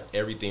got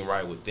everything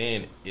right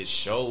within, it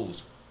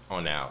shows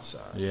on the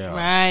outside. Yeah.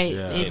 Right.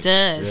 Yeah. It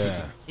does.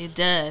 Yeah. It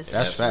does.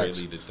 That's facts.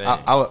 really the thing.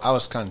 I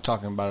was kind of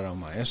talking about it on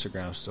my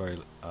Instagram story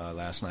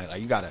last night.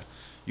 Like,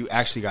 you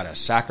actually gotta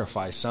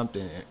sacrifice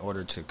something in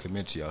order to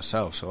commit to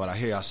yourself. So what I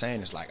hear y'all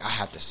saying is like, I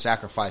have to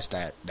sacrifice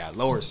that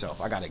lower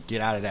self. I gotta get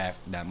out of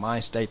that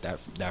mind state,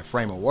 that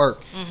frame of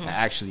work, and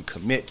actually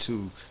commit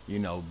to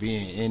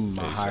being in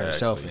my higher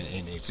self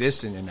and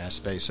existing in that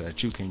space, so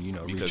that you can reach your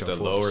full because the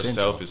lower potential.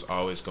 self is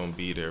always gonna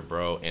be there,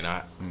 bro. And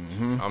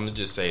I'm gonna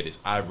just say this: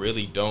 I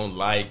really don't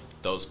like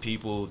those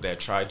people that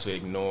try to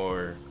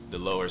ignore the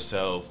lower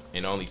self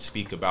and only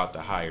speak about the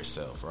higher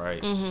self,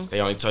 right?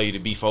 They only tell you to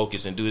be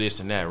focused and do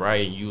this and that,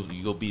 right? And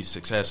you'll be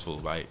successful.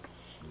 Like,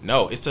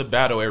 no, it's a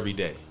battle every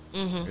day.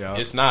 Yeah.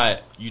 It's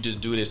not you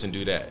just do this and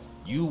do that.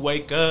 You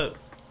wake up.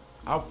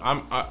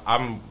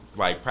 I'm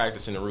like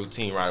practicing the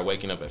routine, right?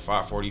 Waking up at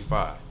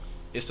 5:45.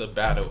 It's a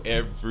battle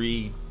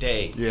every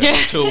day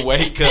to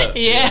wake up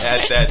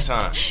at that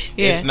time.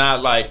 It's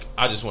not like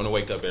I just want to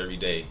wake up every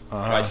day.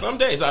 Like, some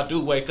days I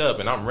do wake up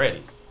and I'm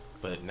ready,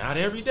 but not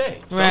every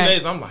day. Some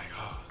days I'm like,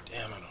 oh,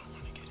 damn, I don't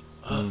want to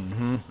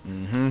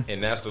get up.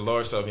 And that's the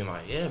lower self being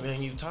like, yeah,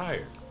 man, you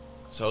tired.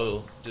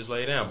 So just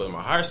lay down. But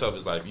my higher self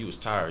is like, if you was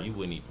tired, you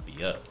wouldn't even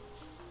be up.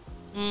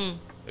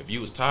 If you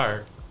was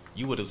tired,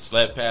 you would have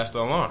slept past the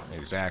alarm.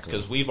 Exactly.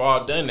 Because we've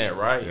all done that,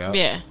 right? Yep.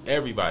 Yeah.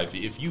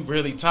 Everybody. If you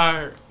really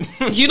tired,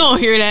 You don't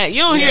hear that.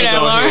 You don't hear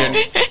that alarm.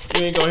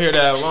 You ain't gonna hear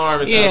that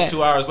alarm until it's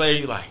 2 hours later.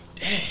 You're like,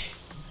 dang.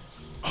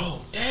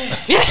 Oh, dang.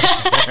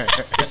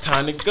 It's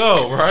time to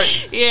go,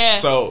 right? Yeah.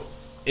 So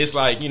it's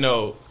like,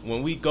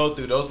 when we go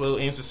through those little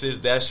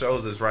instances, that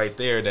shows us right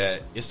there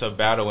that it's a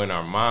battle in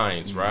our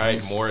minds,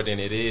 right? More than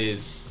it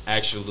is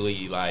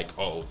actually like,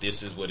 oh,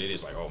 this is what it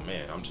is. Like, oh,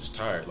 man, I'm just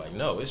tired. Like,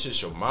 no, it's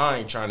just your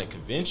mind trying to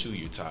convince you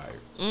you're tired.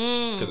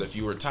 Because if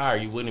you were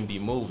tired, you wouldn't be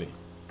moving.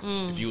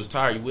 If you was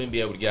tired, you wouldn't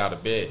be able to get out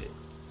of bed.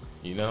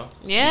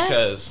 Yeah.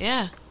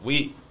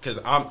 Because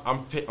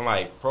I'm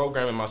like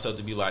programming myself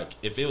to be like,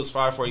 if it was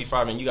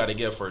 5:45 and you got to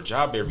get up for a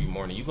job every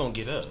morning, you gonna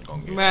get up.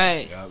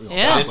 Right.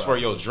 Yeah. It's for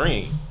your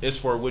dream. It's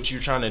for what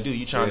you're trying to do.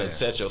 You're trying to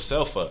set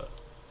yourself up.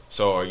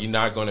 So are you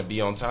not going to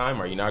be on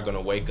time? Are you not going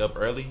to wake up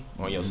early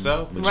on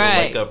yourself? But you'll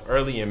wake up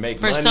early and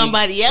make money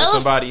somebody else. For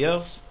somebody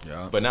else.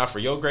 Yeah. But not for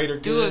your greater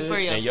Do good it for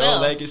and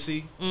yourself. your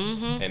legacy.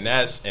 And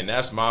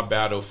that's my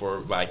battle for,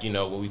 like,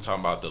 when we talk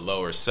about the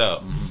lower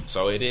self.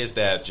 So it is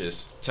that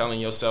just telling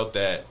yourself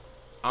that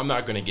I'm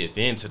not going to give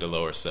in to the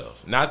lower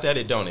self. Not that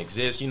it don't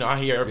exist. I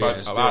hear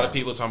everybody, a lot of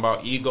people talking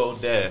about ego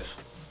death.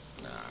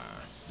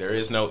 There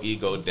is no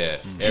ego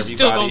death. It's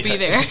still gonna be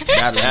there.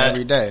 Battling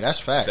every day. That's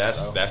fact.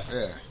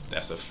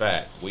 That's a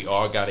fact. We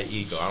all got an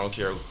ego. I don't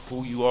care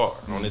who you are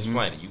on this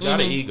planet. You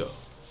got an ego.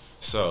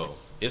 So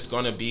it's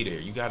going to be there.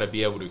 You got to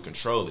be able to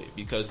control it,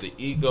 because the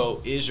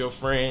ego is your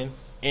friend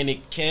and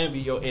it can be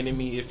your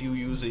enemy if you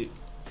use it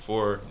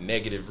for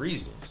negative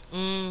reasons.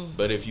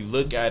 But if you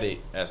look at it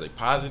as a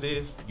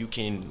positive, you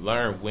can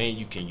learn when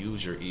you can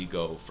use your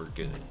ego for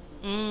good.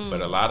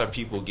 But a lot of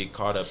people get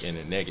caught up in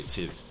the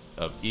negative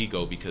of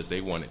ego because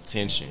they want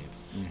attention.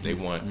 They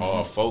want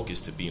all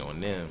focus to be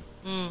on them.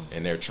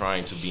 And they're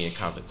trying to be in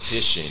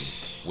competition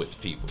with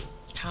people.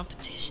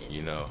 Competition.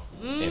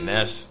 And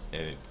that's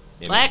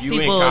Black if you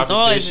people in is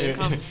always in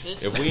competition,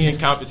 competition. if we in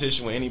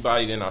competition with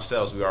anybody than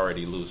ourselves, we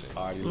already losing.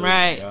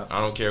 Right. Yeah. I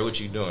don't care what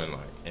you're doing,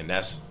 like, and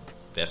that's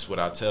what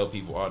I tell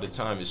people all the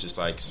time. It's just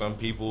like, some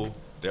people,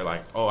 they're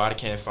like, oh, I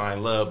can't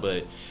find love,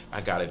 but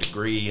I got a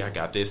degree, I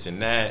got this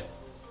and that.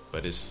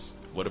 But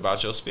what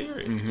about your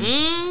spirit?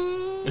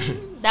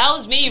 That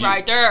was me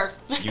right there.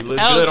 You look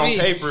good on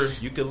paper.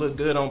 You could look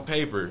good on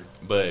paper,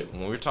 but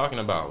when we're talking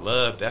about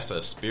love, that's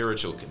a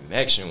spiritual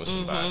connection with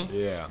somebody.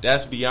 Yeah.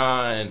 That's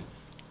beyond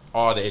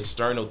all the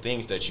external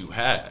things that you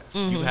have.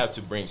 You have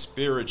to bring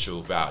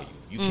spiritual value.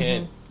 You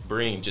can't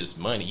bring just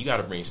money. You got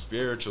to bring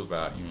spiritual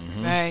value.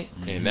 Right.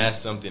 And that's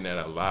something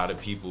that a lot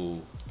of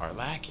people are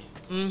lacking.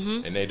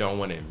 And they don't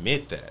want to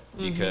admit that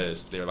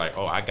because they're like,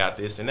 oh, I got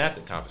this and that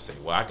to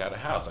compensate. Well, I got a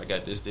house. I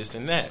got this,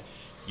 and that.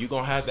 You're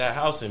going to have that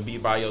house and be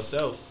by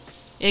yourself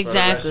for the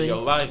rest of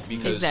your life.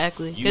 Because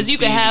you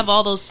can have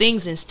all those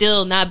things and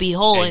still not be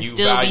whole and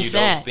still be sad. You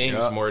value those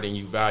things more than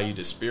you value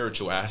the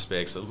spiritual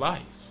aspects of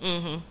life,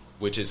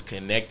 which is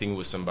connecting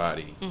with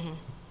somebody.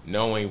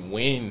 Knowing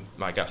when,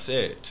 like I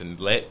said,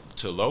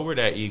 to lower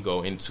that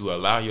ego and to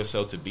allow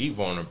yourself to be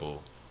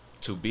vulnerable,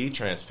 to be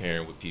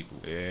transparent with people.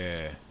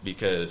 Yeah.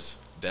 Because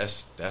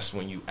that's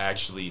when you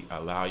actually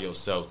allow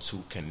yourself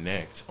to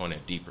connect on a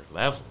deeper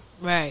level.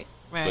 Right.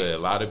 Right. But a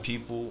lot of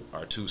people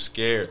are too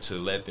scared to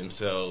let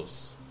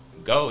themselves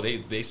go. They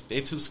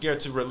too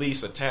scared to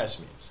release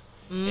attachments.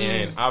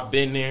 And I've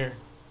been there.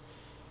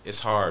 It's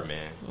hard,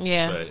 man.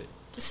 Yeah. But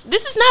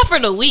this is not for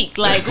the weak.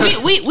 Like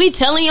we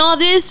telling y'all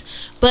this,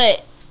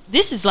 but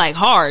this is like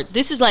hard.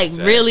 This is like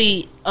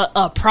really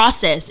a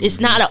process. It's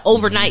not an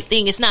overnight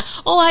thing. It's not,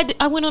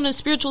 I went on a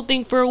spiritual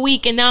thing for a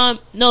week and now I'm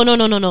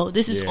no.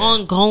 This is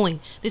ongoing.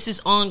 This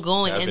is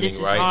ongoing, and this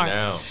is right hard.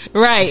 Now.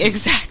 Right,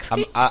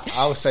 exactly.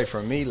 I would say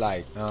for me,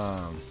 like,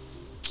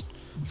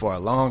 for a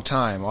long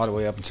time, all the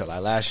way up until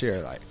like last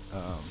year, like,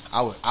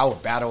 I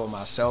would battle with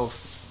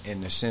myself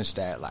in the sense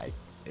that like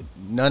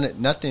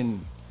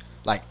nothing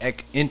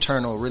like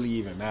internal really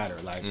even matter.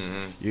 Like,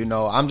 you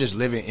know, I'm just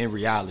living in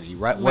reality.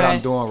 Right, what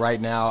I'm doing right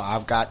now,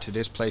 I've got to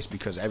this place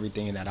because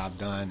everything that I've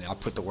done, I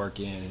put the work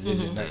in.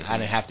 I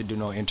didn't have to do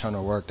no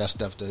internal work. That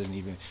stuff doesn't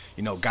even,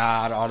 you know,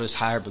 God, all this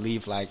higher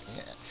belief. Like,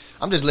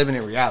 I'm just living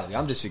in reality.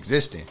 I'm just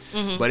existing.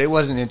 But it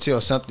wasn't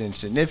until something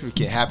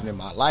significant happened in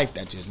my life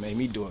that just made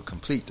me do a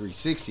complete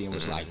 360 and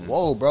was like,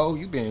 whoa, bro,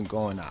 you've been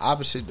going the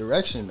opposite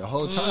direction the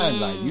whole time.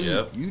 Like,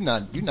 you're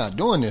not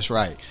doing this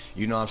right.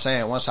 You know what I'm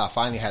saying? Once I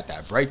finally had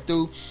that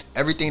breakthrough,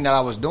 everything that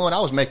I was doing, I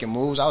was making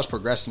moves, I was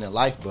progressing in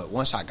life. But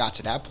once I got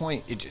to that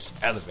point, it just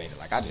elevated.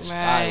 Like, I just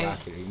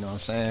skyrocketed. You know what I'm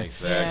saying?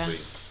 Exactly.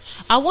 Yeah.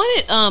 I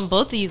wanted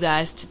both of you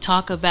guys to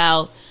talk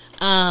about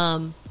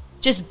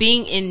just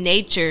being in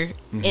nature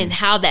and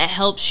how that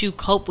helps you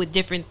cope with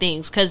different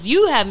things. Because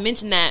you have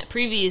mentioned that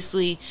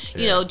previously,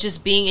 you know,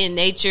 just being in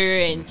nature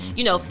and,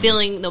 you know,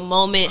 feeling the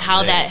moment,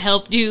 how that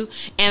helped you.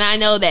 And I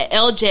know that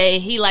LJ,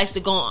 he likes to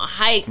go on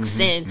hikes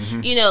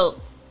and, you know,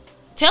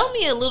 tell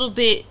me a little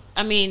bit.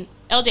 I mean,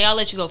 LJ, I'll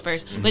let you go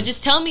first. But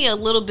just tell me a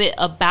little bit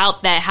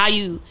about that, how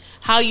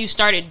you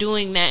started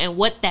doing that and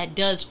what that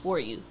does for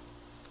you.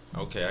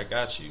 Okay, I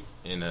got you.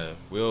 And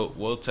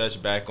we'll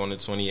touch back on the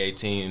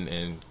 2018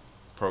 and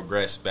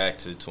progress back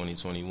to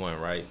 2021,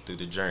 right, through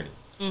the journey.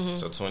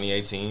 So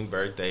 2018,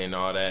 birthday and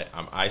all that,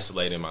 I'm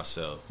isolating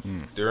myself.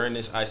 During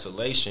this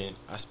isolation,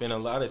 I spend a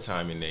lot of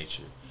time in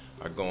nature.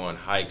 I go on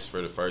hikes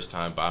for the first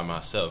time by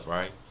myself,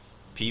 right?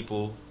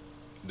 People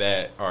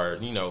that are,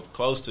 you know,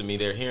 close to me,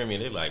 they're hearing me,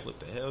 and they're like, what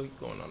the hell are you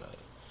going on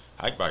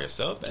a hike by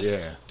yourself?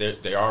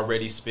 They're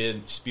already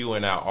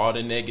spewing out all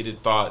the negative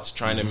thoughts,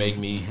 trying to make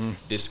me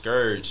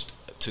discouraged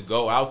to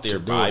go out there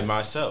by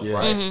myself,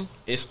 right?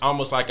 It's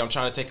almost like I'm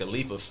trying to take a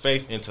leap of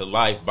faith into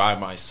life by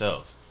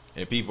myself.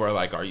 And people are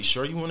like, are you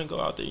sure you want to go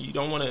out there? You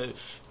don't want to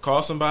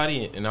call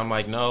somebody? And I'm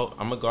like, no,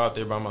 I'm going to go out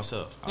there by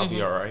myself. I'll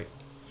be all right.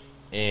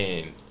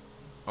 And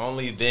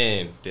only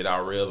then did I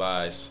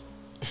realize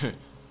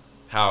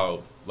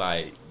how,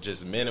 like,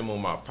 just minimal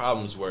my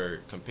problems were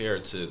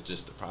compared to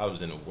just the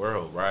problems in the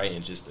world, right?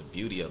 And just the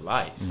beauty of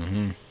life.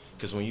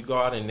 Because when you go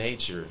out in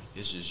nature,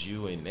 it's just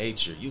you and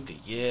nature. You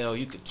could yell,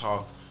 you could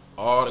talk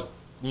all the,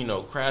 you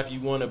know, crap you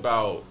want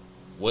about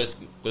what's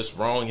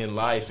wrong in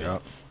life and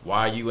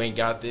why you ain't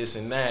got this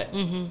and that.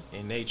 And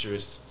nature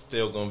is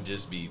still gonna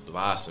just be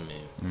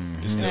blossoming.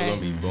 It's still gonna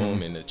be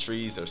booming. The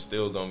trees are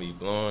still gonna be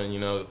blowing. You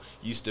know,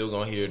 you still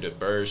gonna hear the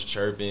birds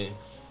chirping.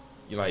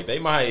 You like, they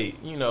might,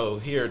 you know,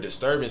 hear a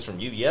disturbance from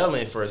you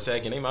yelling for a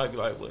second. They might be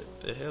like,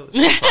 what the hell is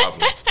the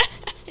problem?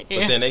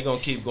 But then they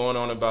gonna keep going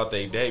on about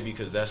their day,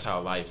 because that's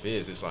how life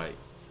is. It's like,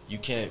 you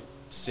can't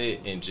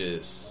sit and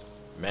just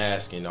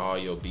masking all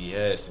your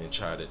BS and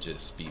try to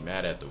just be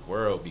mad at the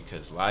world,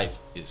 because life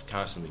is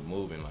constantly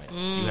moving. Like,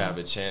 you have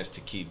a chance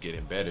to keep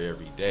getting better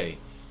every day,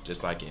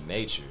 just like in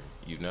nature,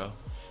 you know?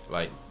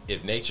 Like,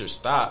 if nature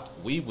stopped,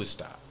 we would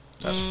stop.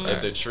 That's right.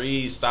 If the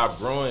trees stopped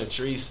growing,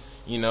 trees,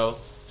 you know,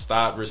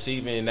 stop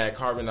receiving that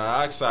carbon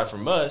dioxide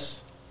from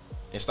us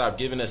and stop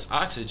giving us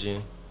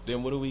oxygen,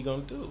 then what are we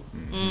going to do?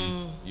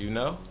 You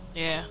know?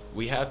 Yeah.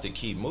 We have to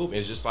keep moving.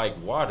 It's just like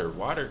water.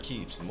 Water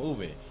keeps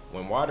moving.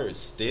 When water is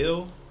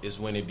still is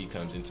when it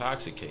becomes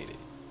intoxicated.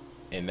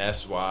 And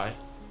that's why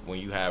when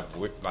you have,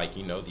 like,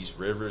 you know, these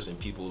rivers and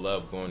people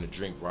love going to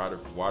drink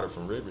water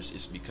from rivers,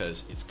 it's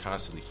because it's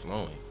constantly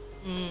flowing.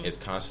 It's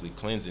constantly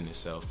cleansing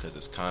itself because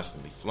it's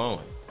constantly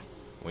flowing.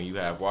 When you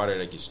have water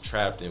that gets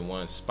trapped in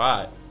one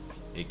spot,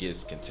 it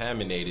gets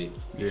contaminated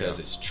because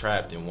it's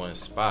trapped in one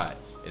spot.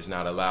 It's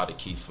not allowed to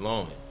keep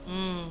flowing.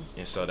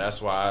 And so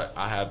that's why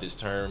I have this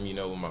term, you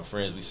know, with my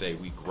friends, we say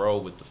we grow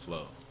with the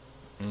flow.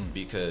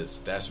 Because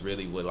that's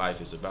really what life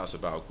is about. It's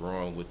about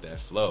growing with that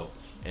flow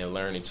and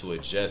learning to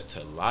adjust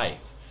to life.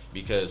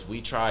 Because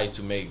we try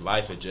to make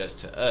life adjust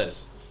to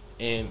us.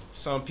 And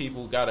some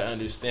people got to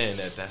understand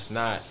that that's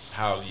not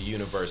how the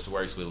universe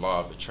works with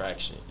law of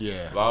attraction.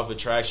 Law of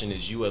attraction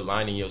is you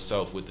aligning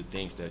yourself with the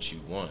things that you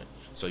want.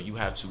 So you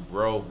have to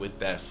grow with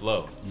that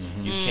flow.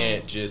 You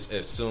can't just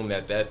assume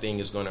that thing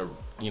is going to,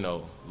 you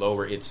know,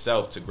 lower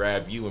itself to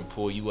grab you and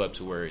pull you up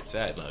to where it's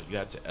at. No, you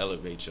have to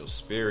elevate your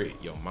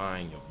spirit, your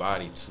mind, your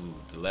body to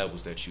the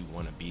levels that you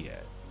want to be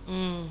at.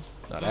 No,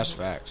 that's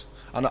facts.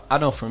 I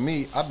know for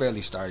me, I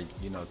barely started,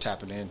 you know,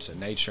 tapping into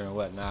nature and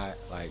whatnot.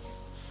 Like,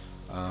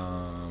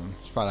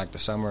 it's probably like the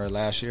summer of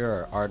last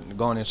year or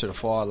going into the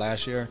fall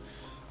last year.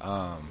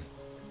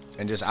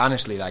 And just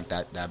honestly, like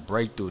that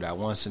breakthrough, that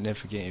one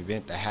significant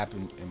event that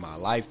happened in my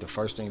life, the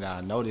first thing that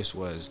I noticed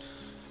was,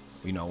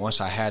 you know, once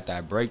I had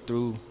that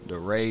breakthrough, the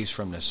rays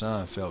from the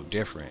sun felt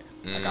different.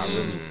 Like,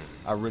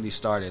 I really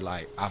started,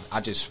 like,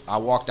 I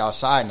walked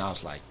outside and I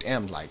was like,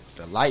 damn, like,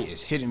 the light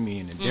is hitting me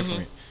in a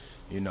different,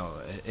 in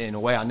a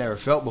way I never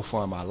felt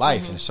before in my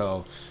life. And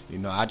so,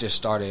 I just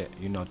started,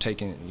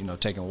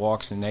 taking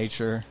walks in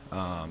nature.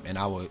 And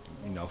I would,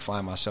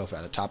 find myself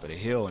at the top of the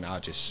hill, and I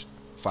would just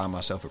find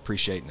myself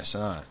appreciating the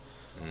sun,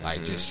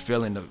 like just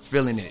feeling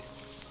it.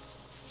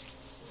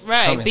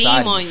 Right, beam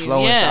on you,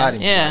 inside of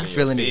me, like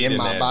feeling it in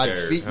my body.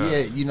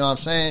 Dirt, you know what I'm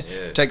saying?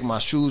 Yeah. Taking my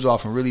shoes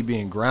off and really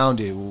being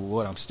grounded with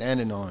what I'm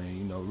standing on,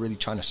 and really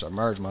trying to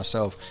submerge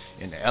myself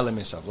in the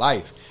elements of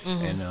life.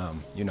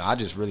 And I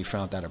just really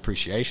found that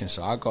appreciation.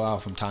 So I go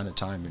out from time to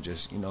time and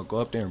just go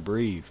up there and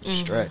breathe,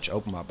 stretch,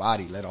 open my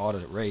body, let all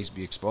the rays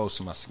be exposed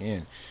to my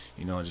skin,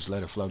 and just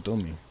let it flow through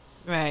me.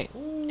 Right,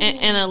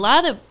 and a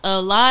lot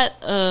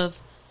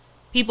of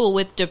people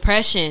with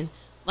depression.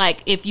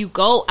 Like, if you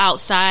go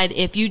outside,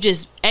 if you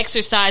just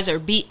exercise or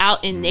be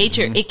out in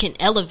nature, it can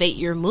elevate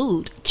your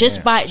mood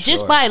just by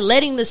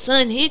letting the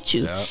sun hit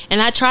you. Yep.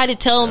 And I try to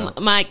tell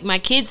my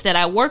kids that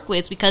I work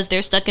with, because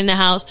they're stuck in the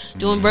house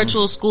doing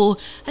virtual school.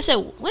 I said,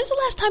 when's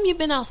the last time you've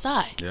been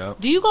outside?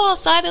 Yep. Do you go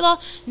outside at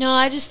all? No,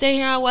 I just stay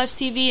here. I watch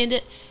TV.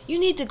 And you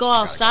need to go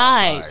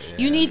outside.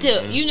 You need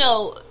to,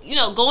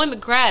 go in the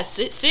grass.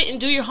 Sit and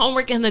do your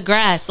homework in the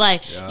grass.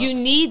 Like, you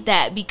need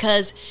that,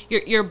 because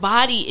your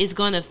body is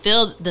going to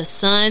feel the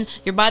sun.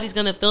 Your body's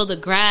going to feel the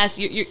grass.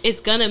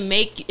 It's going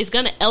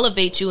to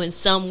elevate you in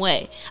some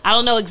way. I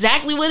don't know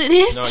exactly what it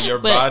is. No, your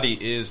body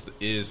is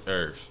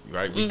earth,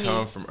 right? We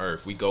come from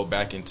earth. We go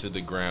back into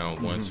the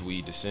ground once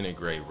we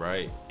disintegrate,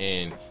 right?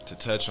 And to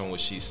touch on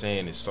what she's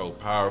saying is so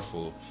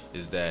powerful,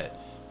 is that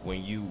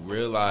when you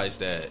realize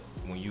that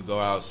when you go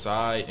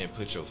outside and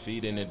put your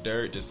feet in the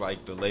dirt, just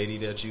like the lady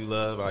that you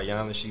love,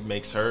 Ayana, she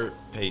makes her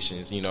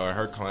patients,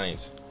 her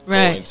clients go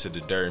into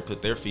the dirt and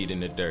put their feet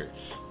in the dirt.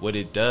 What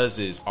it does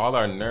is all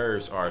our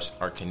nerves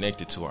are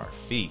connected to our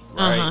feet,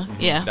 right?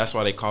 Yeah. That's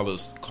why they call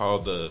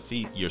the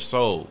feet your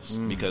souls,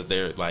 because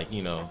they're like,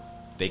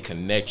 they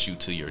connect you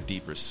to your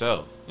deeper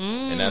self.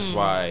 And that's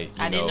why,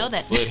 I didn't know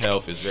that. foot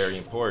health is very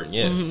important.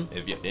 Yeah.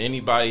 If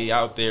anybody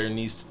out there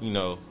needs,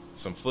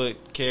 some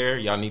foot care,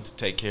 y'all need to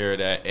take care of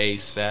that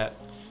ASAP,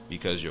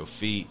 because your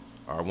feet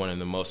are one of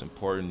the most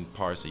important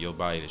parts of your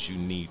body that you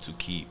need to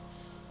keep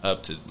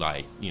up to,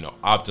 like,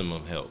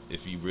 optimum health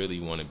if you really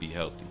want to be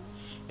healthy.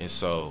 And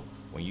so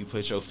when you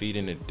put your feet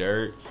in the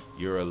dirt,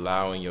 you're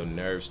allowing your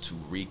nerves to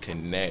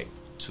reconnect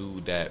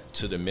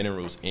to the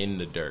minerals in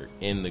the dirt,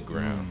 in the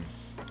ground,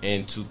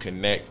 and to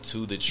connect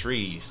to the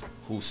trees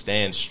who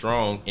stand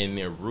strong in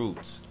their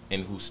roots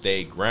and who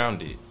stay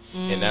grounded.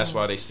 And that's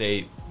why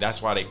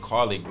they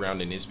call it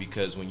grounding, is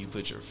because when you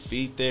put your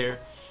feet there,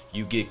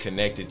 you get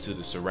connected to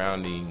the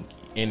surrounding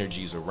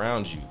energies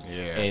around you.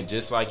 Yeah. And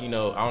just like, I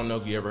don't know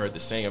if you ever heard the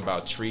saying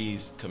about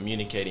trees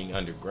communicating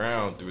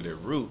underground through their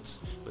roots,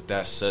 but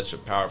that's such a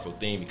powerful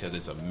thing because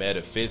it's a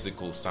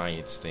metaphysical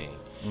science thing.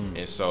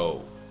 And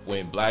so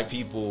when Black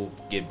people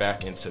get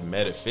back into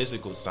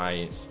metaphysical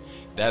science,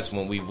 that's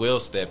when we will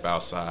step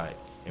outside.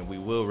 And we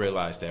will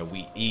realize that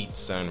we eat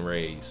sun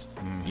rays,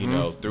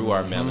 through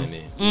our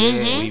melanin.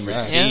 We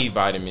receive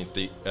vitamin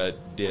D,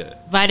 but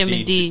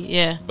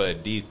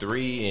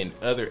D3 and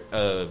other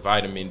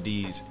vitamin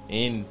Ds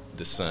in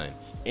the sun,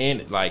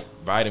 and like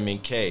vitamin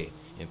K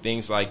and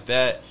things like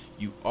that.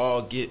 You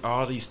all get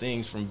all these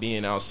things from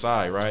being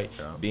outside, right?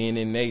 Yeah. Being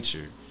in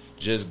nature,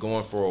 just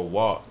going for a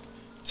walk,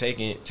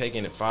 taking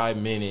a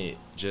 5-minute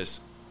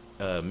just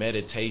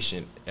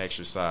meditation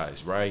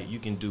exercise, right? You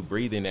can do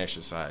breathing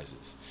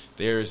exercises.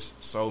 There's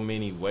so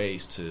many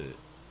ways to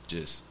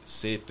just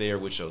sit there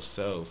with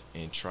yourself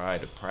and try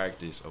to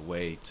practice a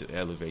way to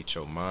elevate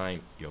your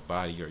mind, your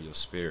body, or your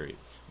spirit.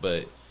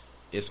 But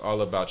it's all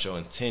about your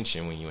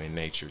intention when you're in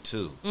nature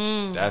too.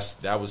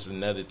 That was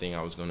another thing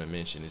I was going to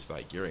mention. It's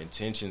like your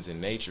intentions in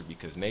nature,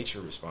 because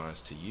nature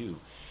responds to you.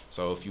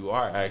 So if you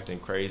are acting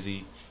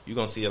crazy, you're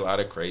going to see a lot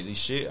of crazy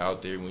shit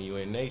out there when you're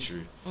in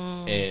nature.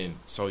 And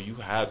so you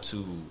have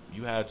to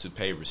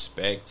pay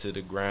respect to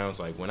the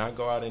grounds. Like when I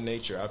go out in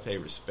nature, I pay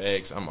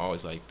respects. I'm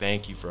always like,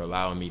 thank you for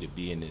allowing me to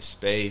be in this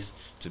space,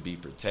 to be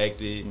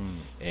protected.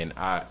 And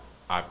I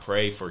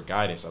pray for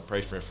guidance. I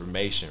pray for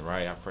information,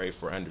 right? I pray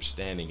for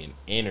understanding and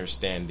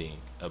understanding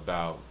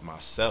about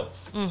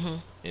myself.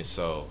 And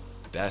so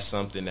that's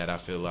something that I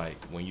feel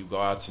like when you go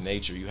out to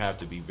nature, you have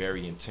to be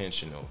very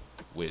intentional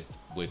with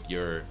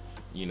your,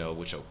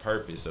 with your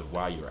purpose of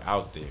why you're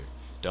out there.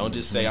 Don't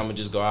just say, I'm going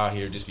to just go out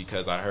here just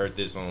because I heard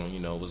this on,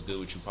 What's Good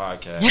With You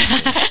podcast.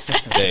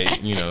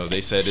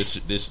 They said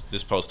this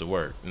supposed to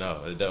work.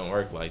 No, it doesn't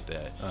work like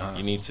that.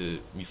 You need to,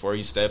 before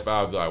you step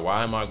out, be like,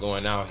 why am I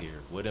going out here?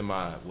 What am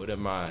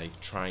I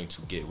trying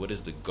to get? What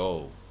is the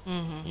goal?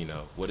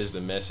 What is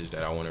the message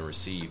that I want to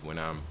receive when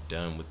I'm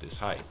done with this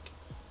hike?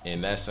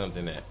 And that's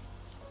something that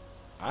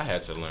I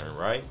had to learn,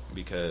 right?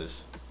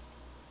 Because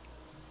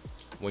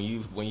when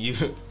you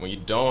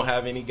don't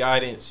have any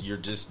guidance, you're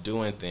just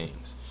doing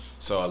things.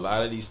 So a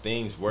lot of these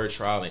things were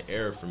trial and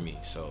error for me.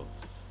 So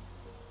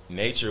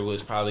nature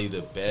was probably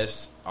the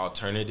best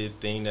alternative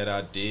thing that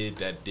I did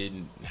that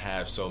didn't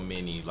have so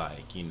many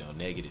like, you know,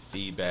 negative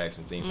feedbacks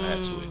and things I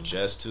had to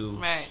adjust to.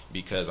 Right.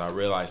 Because I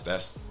realized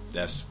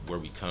that's where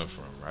we come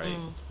from, right?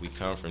 We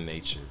come from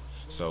nature.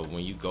 So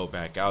when you go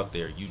back out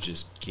there, you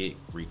just get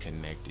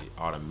reconnected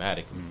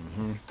automatically.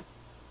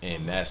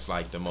 And that's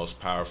like the most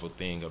powerful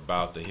thing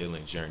about the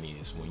healing journey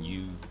is when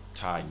you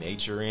tie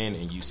nature in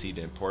and you see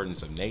the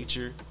importance of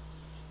nature,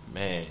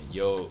 man,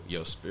 your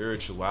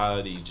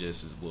spirituality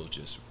will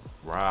just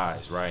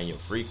rise, right? And your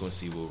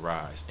frequency will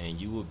rise, and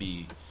you will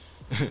be.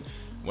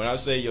 When I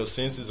say your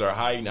senses are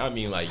heightened, I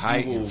mean like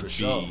you will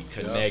be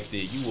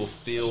connected. You will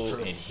feel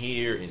and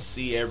hear and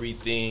see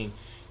everything,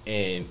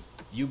 and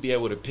you'll be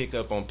able to pick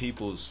up on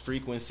people's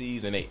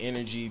frequencies and their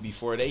energy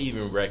before they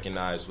even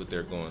recognize what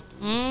they're going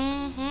through.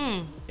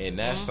 And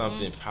that's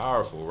something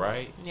powerful,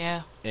 right?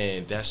 Yeah.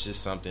 And that's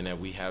just something that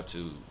we have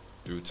to,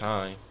 through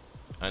time,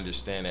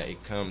 understand that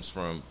it comes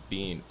from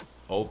being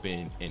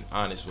open and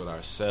honest with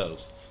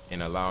ourselves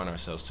and allowing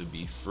ourselves to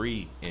be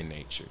free in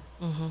nature.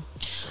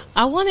 So.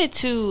 I wanted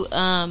to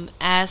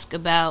ask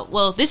about,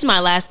 well, this is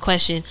my last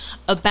question,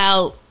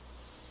 about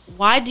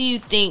why do you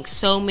think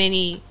so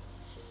many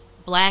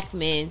Black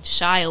men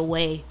shy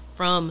away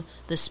from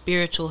the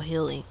spiritual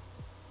healing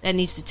that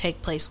needs to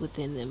take place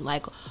within them?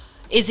 Like,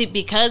 is it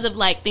because of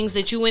like things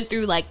that you went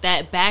through, like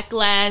that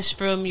backlash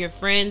from your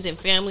friends and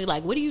family?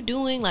 Like, what are you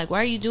doing? Like, why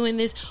are you doing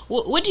this?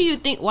 What do you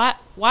think? Why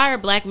are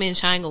Black men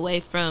shying away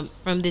from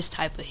this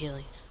type of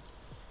healing?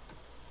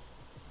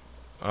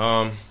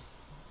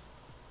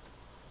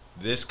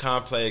 This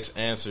complex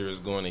answer is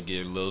going to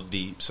get a little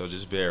deep, so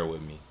just bear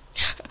with me.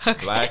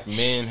 Okay. Black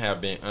men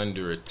have been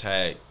under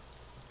attack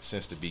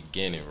since the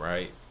beginning,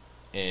 right?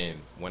 And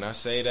when I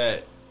say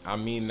that, I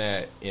mean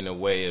that in a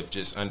way of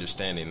just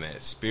understanding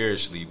that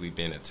spiritually we've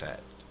been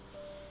attacked.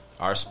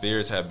 Our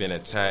spirits have been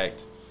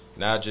attacked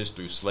not just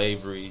through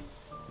slavery,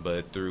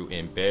 but through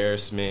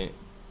embarrassment,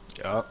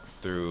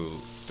 through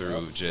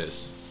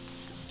just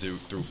through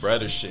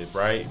brothership,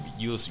 right?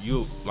 You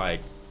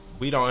like,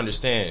 we don't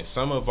understand.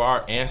 Some of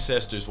our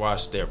ancestors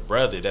watched their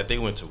brother that they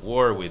went to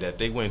war with, that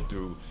they went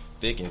through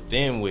thick and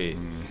thin with,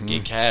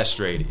 get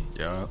castrated,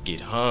 get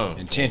hung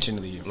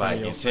intentionally,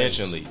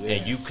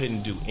 and you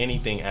couldn't do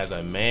anything as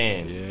a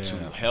man to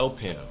help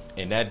him,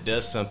 and that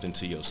does something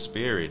to your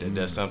spirit. It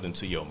does something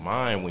to your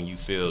mind when you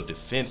feel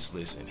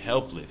defenseless and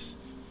helpless.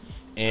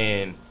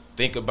 And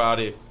think about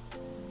it,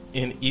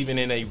 even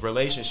in a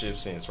relationship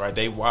sense, right?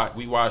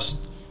 We watched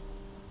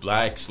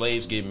Black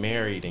slaves get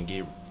married and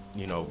get,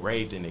 you know,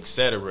 raped and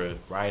etc.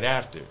 right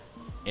after.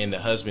 And the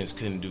husbands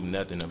couldn't do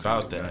nothing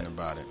about that.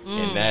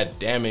 And that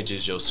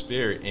damages your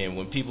spirit. And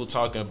when people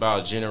talking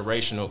about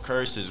generational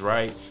curses,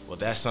 right? Well,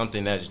 that's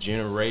something that's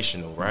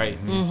generational, right?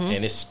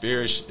 And it's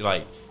spiritual.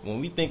 Like, when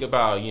we think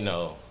about, you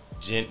know,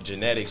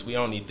 genetics, we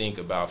only think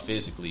about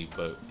physically,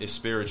 but it's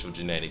spiritual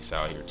genetics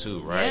out here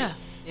too, right?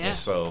 Yeah. And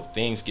so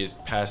things get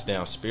passed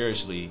down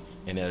spiritually,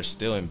 and they're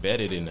still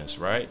embedded in us,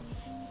 right?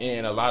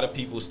 And a lot of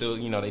people still,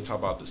 you know, they talk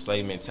about the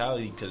slave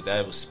mentality because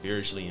that was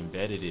spiritually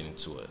embedded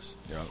into us.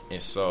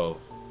 And so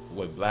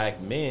with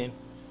Black men,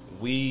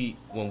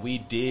 when we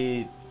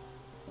did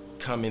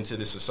come into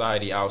the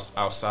society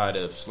outside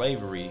of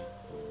slavery,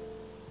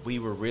 we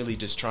were really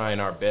just trying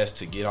our best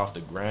to get off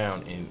the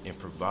ground and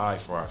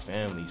provide for our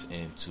families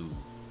and to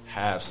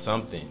have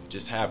something,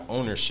 just have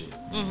ownership.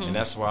 And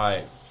that's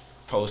why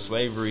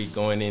post-slavery,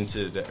 going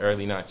into the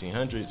early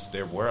 1900s,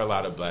 there were a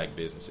lot of Black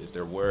businesses.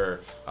 There were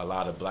a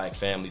lot of Black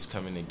families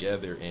coming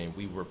together, and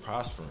we were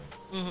prospering.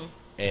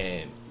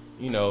 And,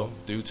 you know,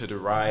 due to the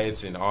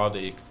riots and all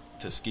the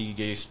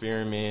Tuskegee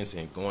experiments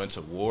and going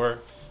to war,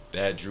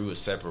 that drew a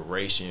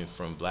separation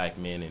from Black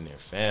men and their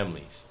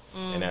families.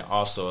 And that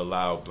also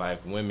allowed Black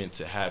women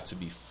to have to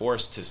be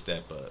forced to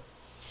step up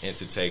and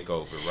to take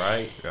over,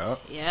 right?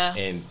 Yeah.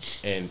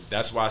 And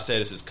that's why I said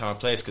this is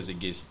complex, because it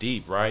gets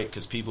deep, right?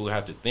 Because people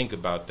have to think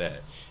about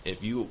that.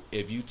 If you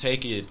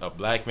take a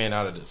Black man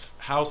out of the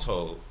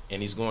household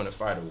and he's going to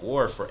fight a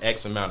war for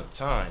X amount of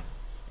time,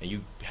 and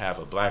you have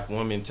a Black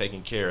woman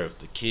taking care of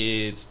the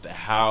kids, the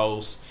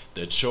house,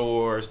 the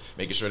chores,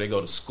 making sure they go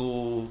to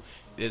school,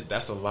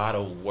 that's a lot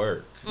of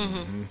work,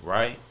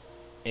 right?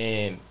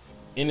 And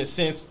in a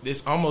sense,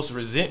 there's almost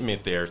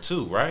resentment there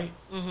too, right?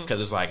 Because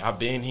it's like, I've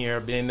been here,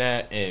 I've been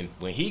that, and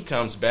when he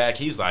comes back,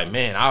 he's like,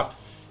 man,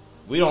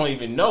 we don't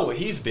even know what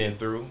he's been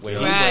through when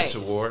he went to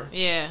war.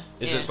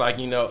 It's just like,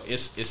 you know,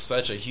 it's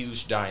such a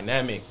huge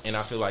dynamic, and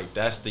I feel like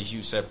that's the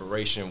huge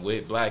separation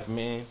with Black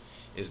men,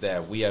 is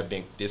that we have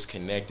been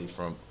disconnected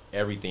from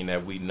everything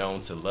that we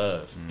known to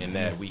love and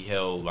that we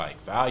held like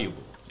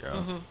valuable.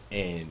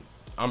 And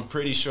I'm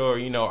pretty sure,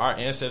 you know, our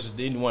ancestors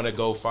didn't want to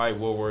go fight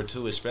World War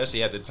II,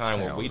 especially at the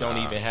time when we don't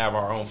even have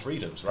our own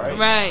freedoms,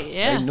 right?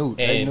 Yeah. They knew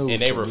and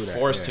they were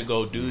forced to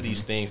go do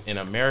these things, and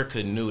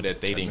America knew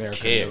that they didn't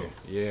care.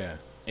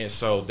 And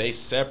so they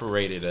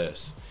separated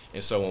us.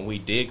 And so when we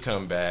did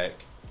come back,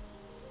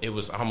 it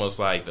was almost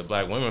like the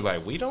Black women were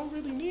like, we don't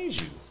really need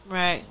you.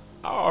 Right.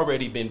 I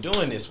already been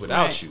doing this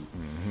without you.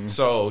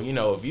 So,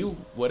 if you,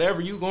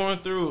 whatever you going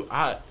through,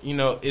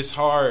 it's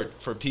hard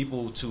for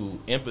people to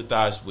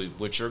empathize with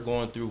what you're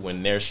going through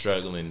when they're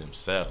struggling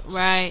themselves.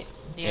 Right.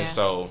 Yeah. And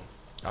so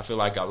I feel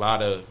like a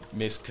lot of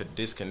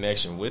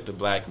disconnection with the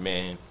black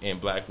man and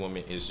black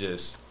woman is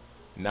just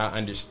not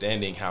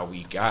understanding how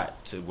we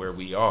got to where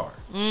we are,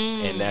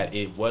 and that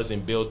it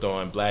wasn't built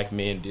on black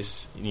men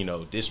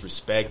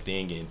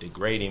disrespecting and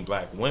degrading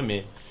black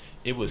women.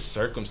 It was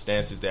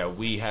circumstances that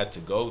we had to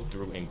go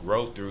through and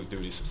grow through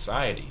the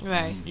society,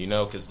 right?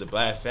 Because the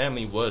black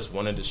family was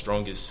one of the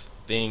strongest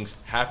things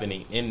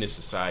happening in this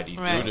society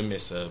through the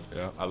midst of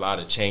a lot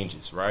of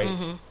changes, right?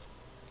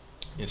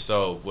 And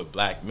so with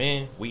black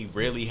men, we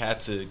really had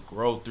to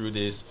grow through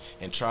this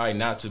and try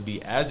not to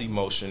be as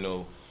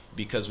emotional,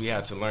 because we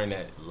had to learn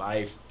that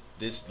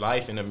this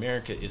life in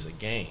America is a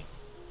game.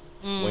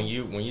 When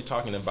you're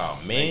talking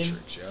about men,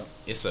 Matrix,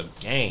 it's a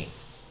game.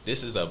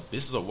 This is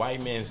a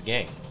white man's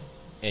game.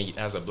 And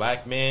as a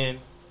black man,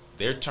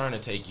 they're trying to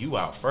take you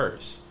out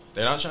first.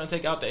 They're not trying to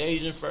take out the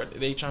Asian first.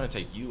 They're trying to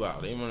take you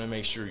out. They want to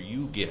make sure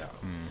you get out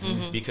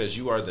because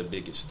you are the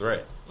biggest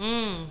threat.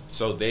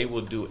 So they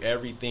will do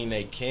everything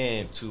they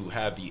can to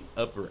have the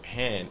upper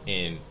hand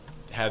and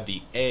have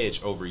the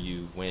edge over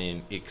you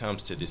when it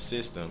comes to the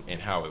system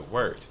and how it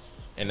works.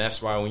 And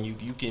that's why when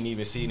you can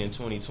even see it in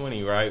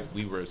 2020, right?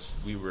 We were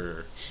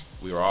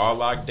all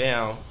locked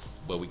down,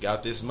 but we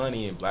got this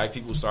money and black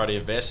people started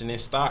investing in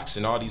stocks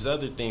and all these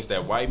other things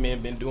that white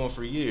men been doing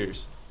for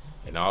years.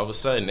 And all of a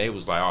sudden they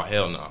was like, oh,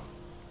 hell no.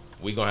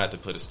 We're going to have to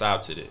put a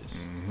stop to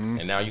this.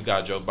 And now you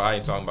got Joe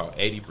Biden talking about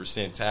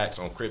 80% tax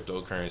on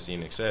cryptocurrency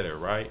and et cetera,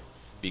 right?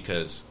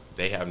 Because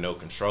they have no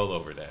control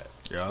over that.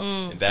 Yeah.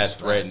 And that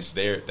threatens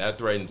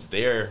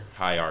their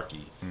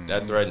hierarchy.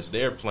 That threatens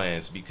their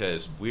plans,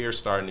 because we're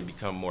starting to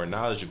become more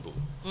knowledgeable.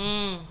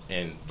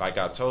 And like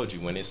I told you,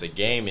 when it's a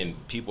game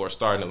and people are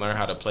starting to learn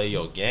how to play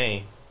your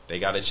game, they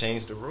got to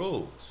change the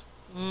rules.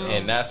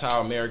 And that's how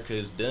America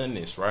has done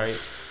this, right?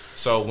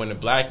 So when the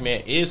black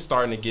man is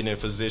starting to get in a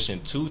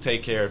position to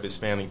take care of his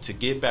family, to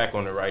get back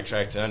on the right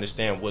track, to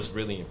understand what's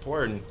really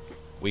important,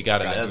 we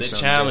got another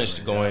challenge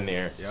to go in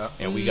there.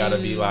 And we got to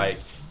be like,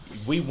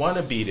 we want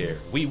to be there.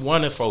 We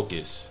want to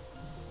focus.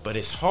 But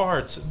it's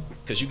hard to,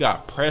 because you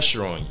got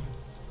pressure on you.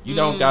 You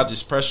don't got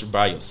this pressure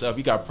by yourself.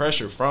 You got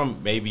pressure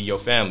from maybe your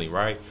family,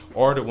 right?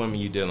 Or the women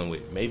you're dealing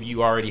with. Maybe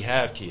you already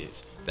have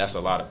kids. That's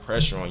a lot of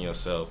pressure on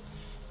yourself.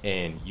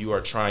 And you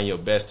are trying your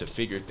best to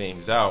figure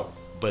things out.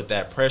 But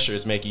that pressure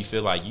is making you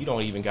feel like you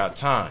don't even got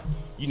time.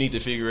 You need to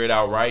figure it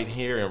out right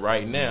here and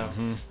right now.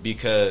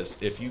 Because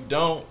if you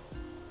don't,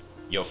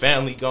 your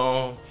family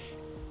gone,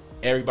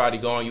 everybody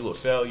gone, you a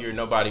failure,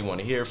 nobody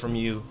want to hear from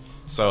you.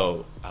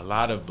 So a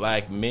lot of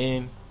black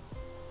men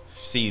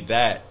see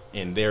that,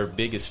 and their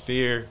biggest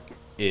fear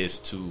is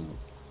to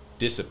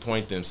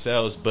disappoint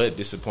themselves, but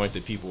disappoint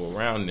the people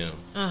around them.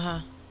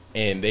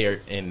 And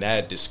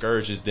that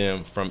discourages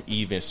them from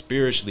even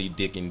spiritually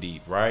digging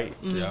deep, right?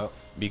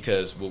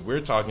 Because what we're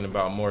talking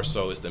about more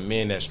so is the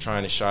men that's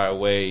trying to shy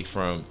away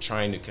from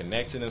trying to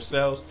connect to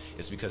themselves.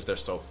 It's because they're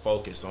so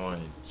focused on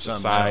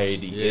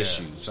society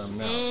issues.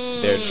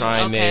 They're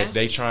trying their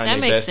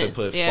best to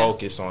put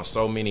focus on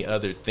so many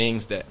other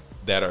things that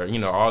are,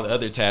 all the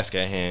other tasks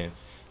at hand,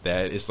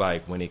 that it's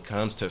like when it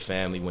comes to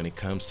family, when it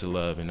comes to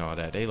love and all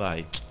that, they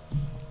like,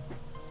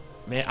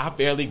 man, I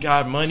barely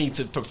got money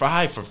to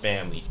provide for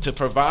family, to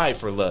provide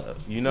for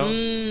love,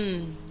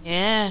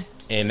 Yeah.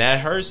 And that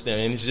hurts them.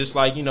 And it's just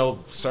like,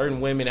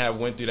 certain women have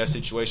went through that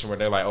situation where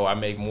they're like, oh, I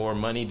make more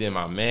money than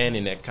my man,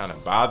 and that kind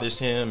of bothers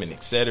him, and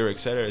et cetera, et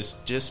cetera. It's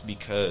just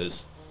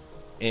because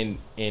in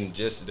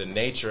just the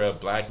nature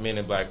of black men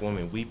and black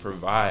women, we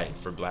provide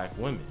for black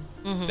women.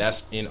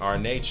 That's in our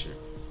nature.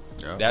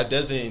 That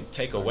doesn't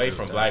take away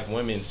from black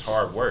women's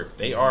hard work.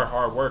 They are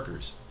hard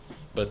workers.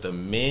 But the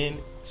men,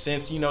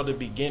 since, the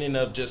beginning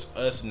of just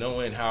us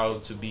knowing how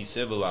to be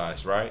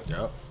civilized, right?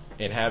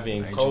 And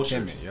having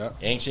cultures,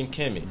 ancient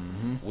Kemet.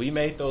 We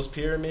made those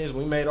pyramids.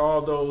 We made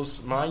all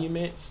those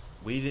monuments.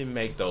 We didn't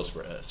make those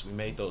for us. We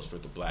made those for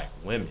the black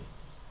women.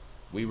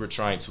 We were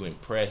trying to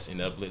impress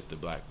and uplift the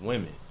black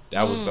women.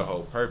 That was the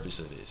whole purpose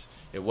of this.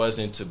 It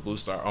wasn't to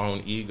boost our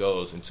own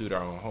egos and toot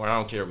our own horn. I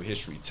don't care what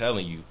history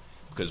telling you,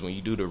 because when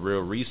you do the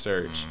real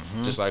research,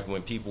 just like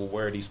when people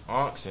wear these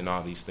ankhs and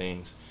all these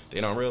things,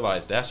 they don't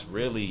realize that's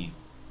really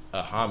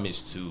a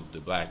homage to the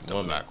black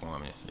woman. Black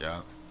woman,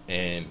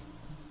 And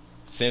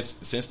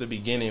since the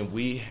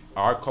beginning,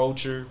 our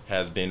culture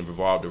has been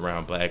revolved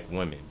around black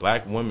women.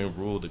 Black women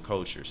rule the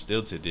culture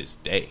still to this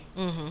day.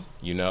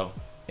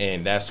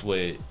 And that's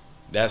when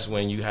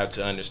you have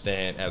to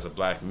understand, as a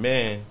black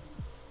man,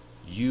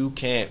 you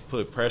can't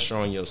put pressure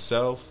on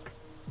yourself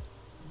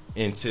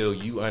until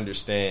you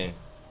understand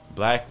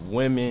black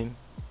women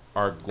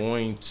are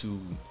going to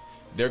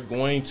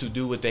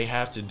do what they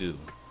have to do.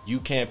 You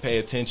can't pay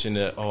attention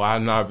to, oh,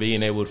 I'm not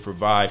being able to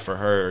provide for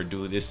her or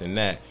do this and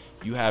that.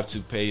 You have to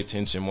pay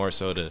attention more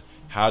so to,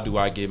 how do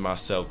I get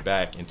myself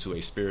back into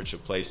a spiritual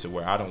place to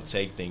where I don't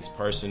take things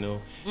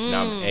personal and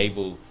I'm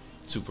able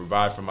to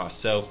provide for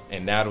myself,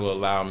 and that'll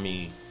allow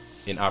me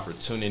an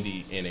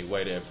opportunity and a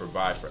way to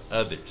provide for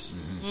others.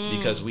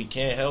 Because we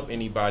can't help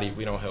anybody if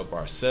we don't help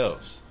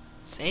ourselves.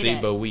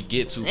 But we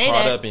get too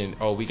caught up in,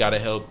 we got to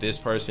help this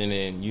person.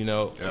 And, and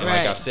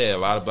like I said, a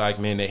lot of black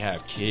men, they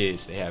have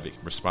kids, they have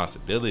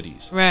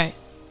responsibilities. Right.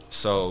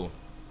 So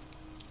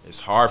it's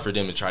hard for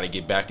them to try to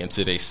get back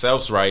into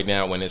themselves right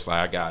now when it's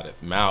like, I got a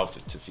mouth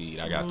to feed.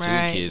 I got 2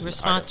 kids,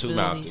 I got 2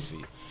 mouths to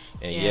feed.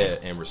 And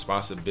and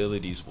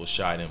responsibilities will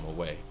shy them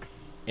away.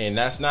 And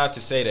that's not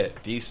to say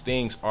that these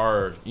things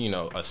are,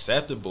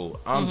 acceptable.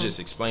 I'm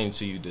just explaining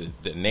to you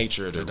the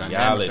nature of the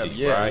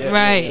reality,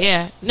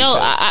 right? No,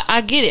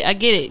 I get it. I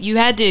get it. You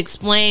had to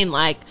explain,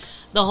 like,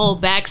 the whole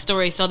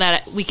backstory so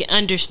that we can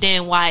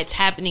understand why it's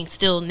happening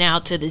still now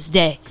to this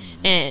day.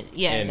 And,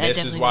 and that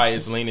this is why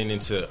it's leaning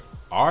into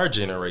our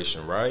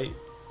generation, right?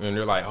 And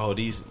they're like, oh,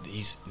 these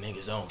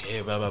niggas don't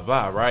care, blah, blah,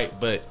 blah, right?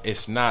 But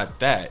it's not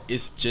that.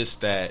 It's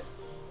just that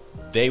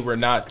they were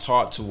not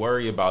taught to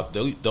worry about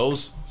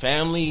those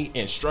family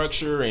and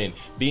structure and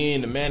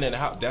being the man in the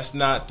house. That's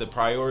not the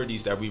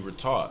priorities that we were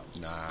taught.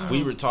 Nah.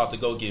 We were taught to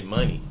go get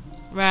money.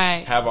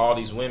 Right. Have all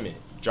these women.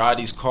 Drive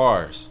these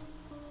cars.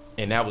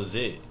 And that was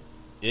it.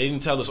 They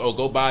didn't tell us,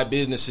 go buy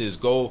businesses.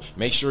 Go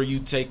make sure you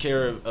take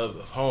care of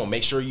home.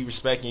 Make sure you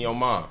respecting your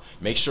mom.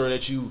 Make sure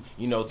that you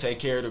take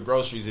care of the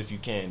groceries if you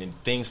can and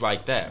things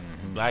like that.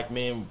 Black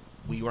men,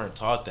 we weren't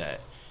taught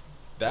that.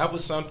 That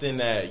was something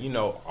that,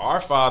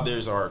 our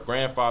fathers, our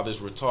grandfathers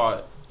were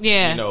taught,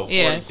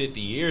 40, 50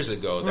 years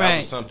ago. That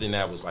was something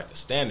that was like a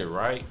standard,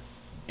 right?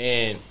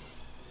 And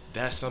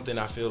that's something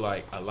I feel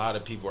like a lot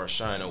of people are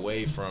shying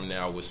away from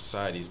now with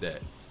societies,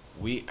 that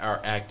we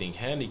are acting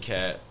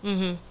handicapped,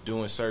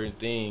 doing certain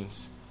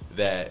things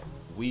that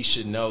we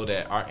should know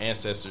that our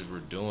ancestors were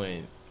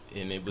doing,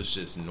 and it was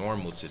just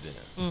normal to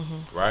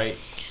them, right?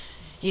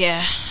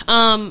 Yeah.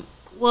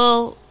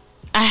 Well,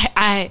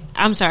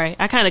 I'm sorry,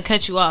 I kind of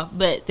cut you off,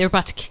 but they're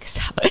about to kick us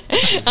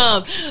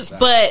out.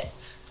 But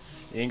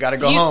you ain't got to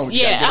go home.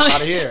 You gotta get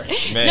out of here.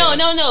 Man,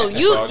 no.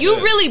 You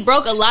really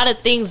broke a lot of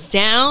things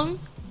down,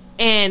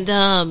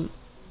 and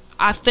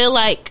I feel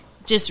like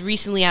just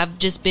recently I've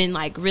just been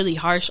like really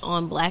harsh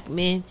on black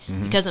men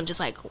because I'm just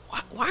like,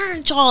 why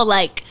aren't y'all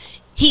like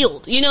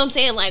healed? You know what I'm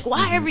saying? Like,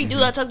 why every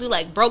dude I talk to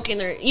like broken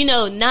or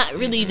not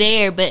really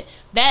there? But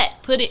that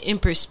put it in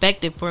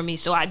perspective for me,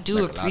 so I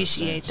do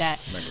appreciate that.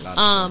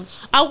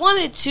 I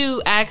wanted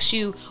to ask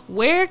you,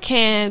 where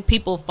can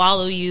people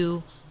follow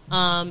you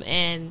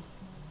and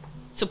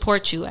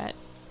support you at?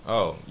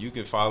 You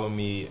can follow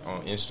me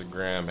on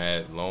Instagram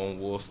at Lone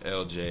Wolf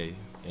LJ,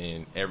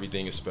 and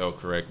everything is spelled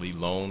correctly.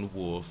 Lone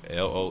Wolf,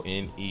 LONEWOLF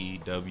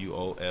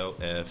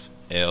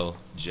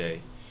LJ.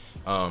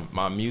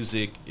 My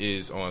music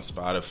is on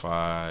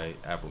Spotify,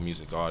 Apple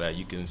Music, all that.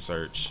 You can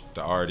search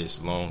the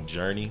artist Lone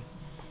Journey.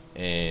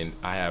 And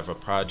I have a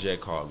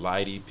project called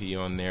Light EP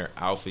on there,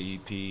 Alpha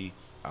EP.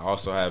 I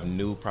also have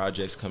new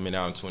projects coming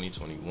out in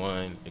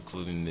 2021,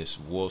 including this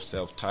Wolf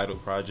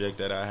self-titled project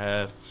that I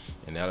have.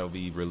 And that'll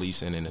be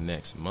releasing in the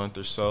next month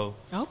or so.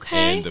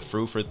 Okay. And the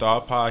Fruit for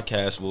Thought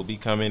podcast will be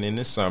coming in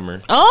the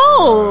summer.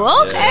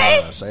 Oh,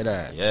 okay. Say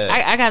that.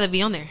 Yeah. I got to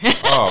be on there.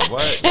 Oh,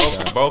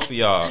 what? Both of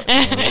y'all.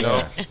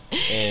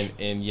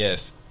 And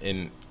yes,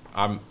 and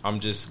I'm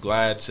just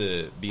glad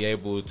to be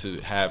able to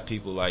have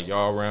people like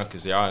y'all around,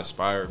 because y'all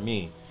inspired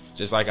me.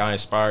 Just like I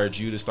inspired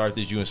you to start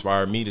this, you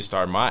inspired me to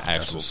start my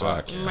actual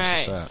podcast.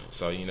 Right.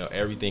 So,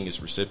 everything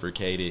is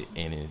reciprocated,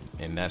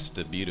 and that's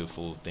the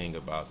beautiful thing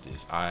about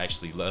this. I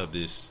actually love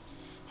this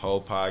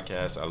whole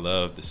podcast. I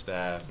love the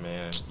staff,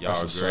 man.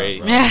 Y'all are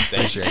great.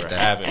 Thank you for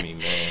having me,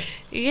 man.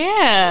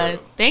 Yeah.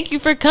 Thank you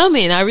for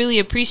coming. I really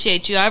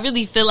appreciate you. I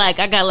really feel like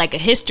I got like a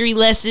history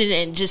lesson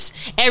and just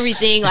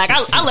everything. Like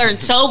I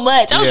learned so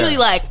much. I was really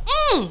like,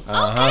 okay,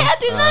 I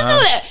did not know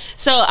that.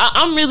 So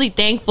I'm really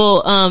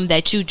thankful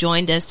that you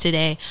joined us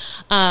today.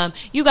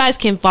 You guys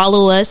can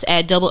follow us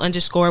at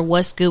 _,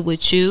 what's good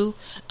with you.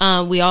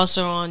 We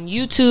also are on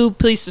YouTube.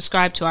 Please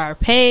subscribe to our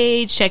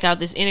page. Check out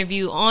this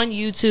interview on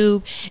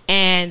YouTube.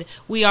 And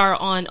we are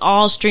on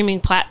all streaming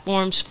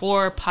platforms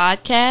for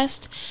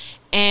podcast.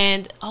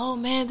 And oh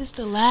man, this is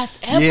the last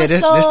episode. Yeah,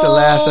 this the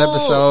last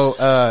episode.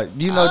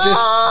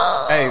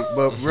 Hey,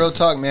 but real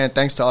talk, man.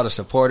 Thanks to all the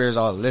supporters,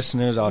 all the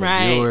listeners, all the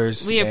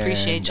viewers. We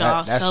appreciate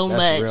y'all so much.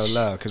 That's real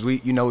love, because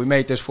we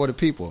made this for the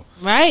people,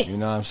 right? You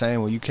know what I'm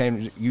saying? When you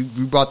came, you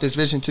brought this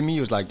vision to me. It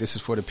was like, this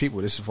is for the people.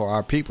 This is for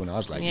our people. And I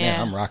was like, man,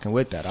 I'm rocking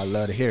with that. I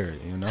love to hear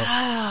it. And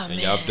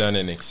y'all done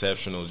an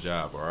exceptional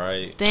job. All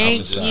right,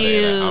 thank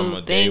you. I'm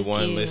a day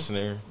one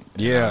listener.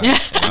 Yeah.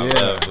 And I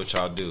love what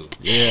y'all do.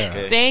 Yeah.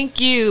 Okay?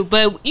 Thank you.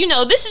 But,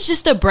 this is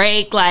just a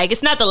break. Like,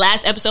 it's not the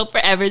last episode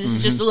forever. This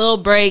is just a little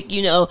break.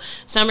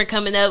 Summer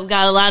coming up. We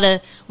got a lot of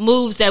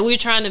moves that we're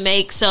trying to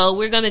make. So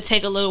we're going to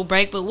take a little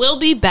break. But we'll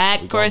be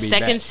back for a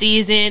second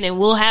season. And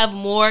we'll have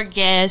more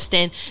guests.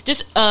 And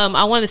just,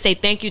 I want to say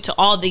thank you to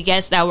all the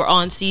guests that were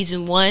on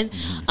season 1.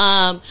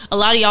 A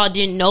lot of y'all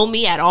didn't know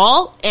me at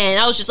all. And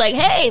I was just like,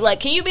 hey,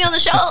 like, can you be on the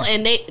show?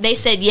 And they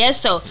said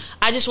yes. So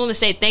I just want to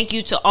say thank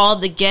you to all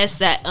the guests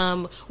that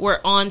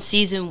were on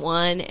season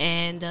 1,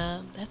 and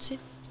that's it.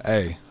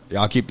 Hey,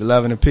 Y'all keep the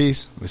love and the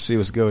peace. We'll see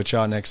what's good with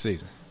y'all next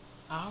season.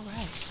 All right.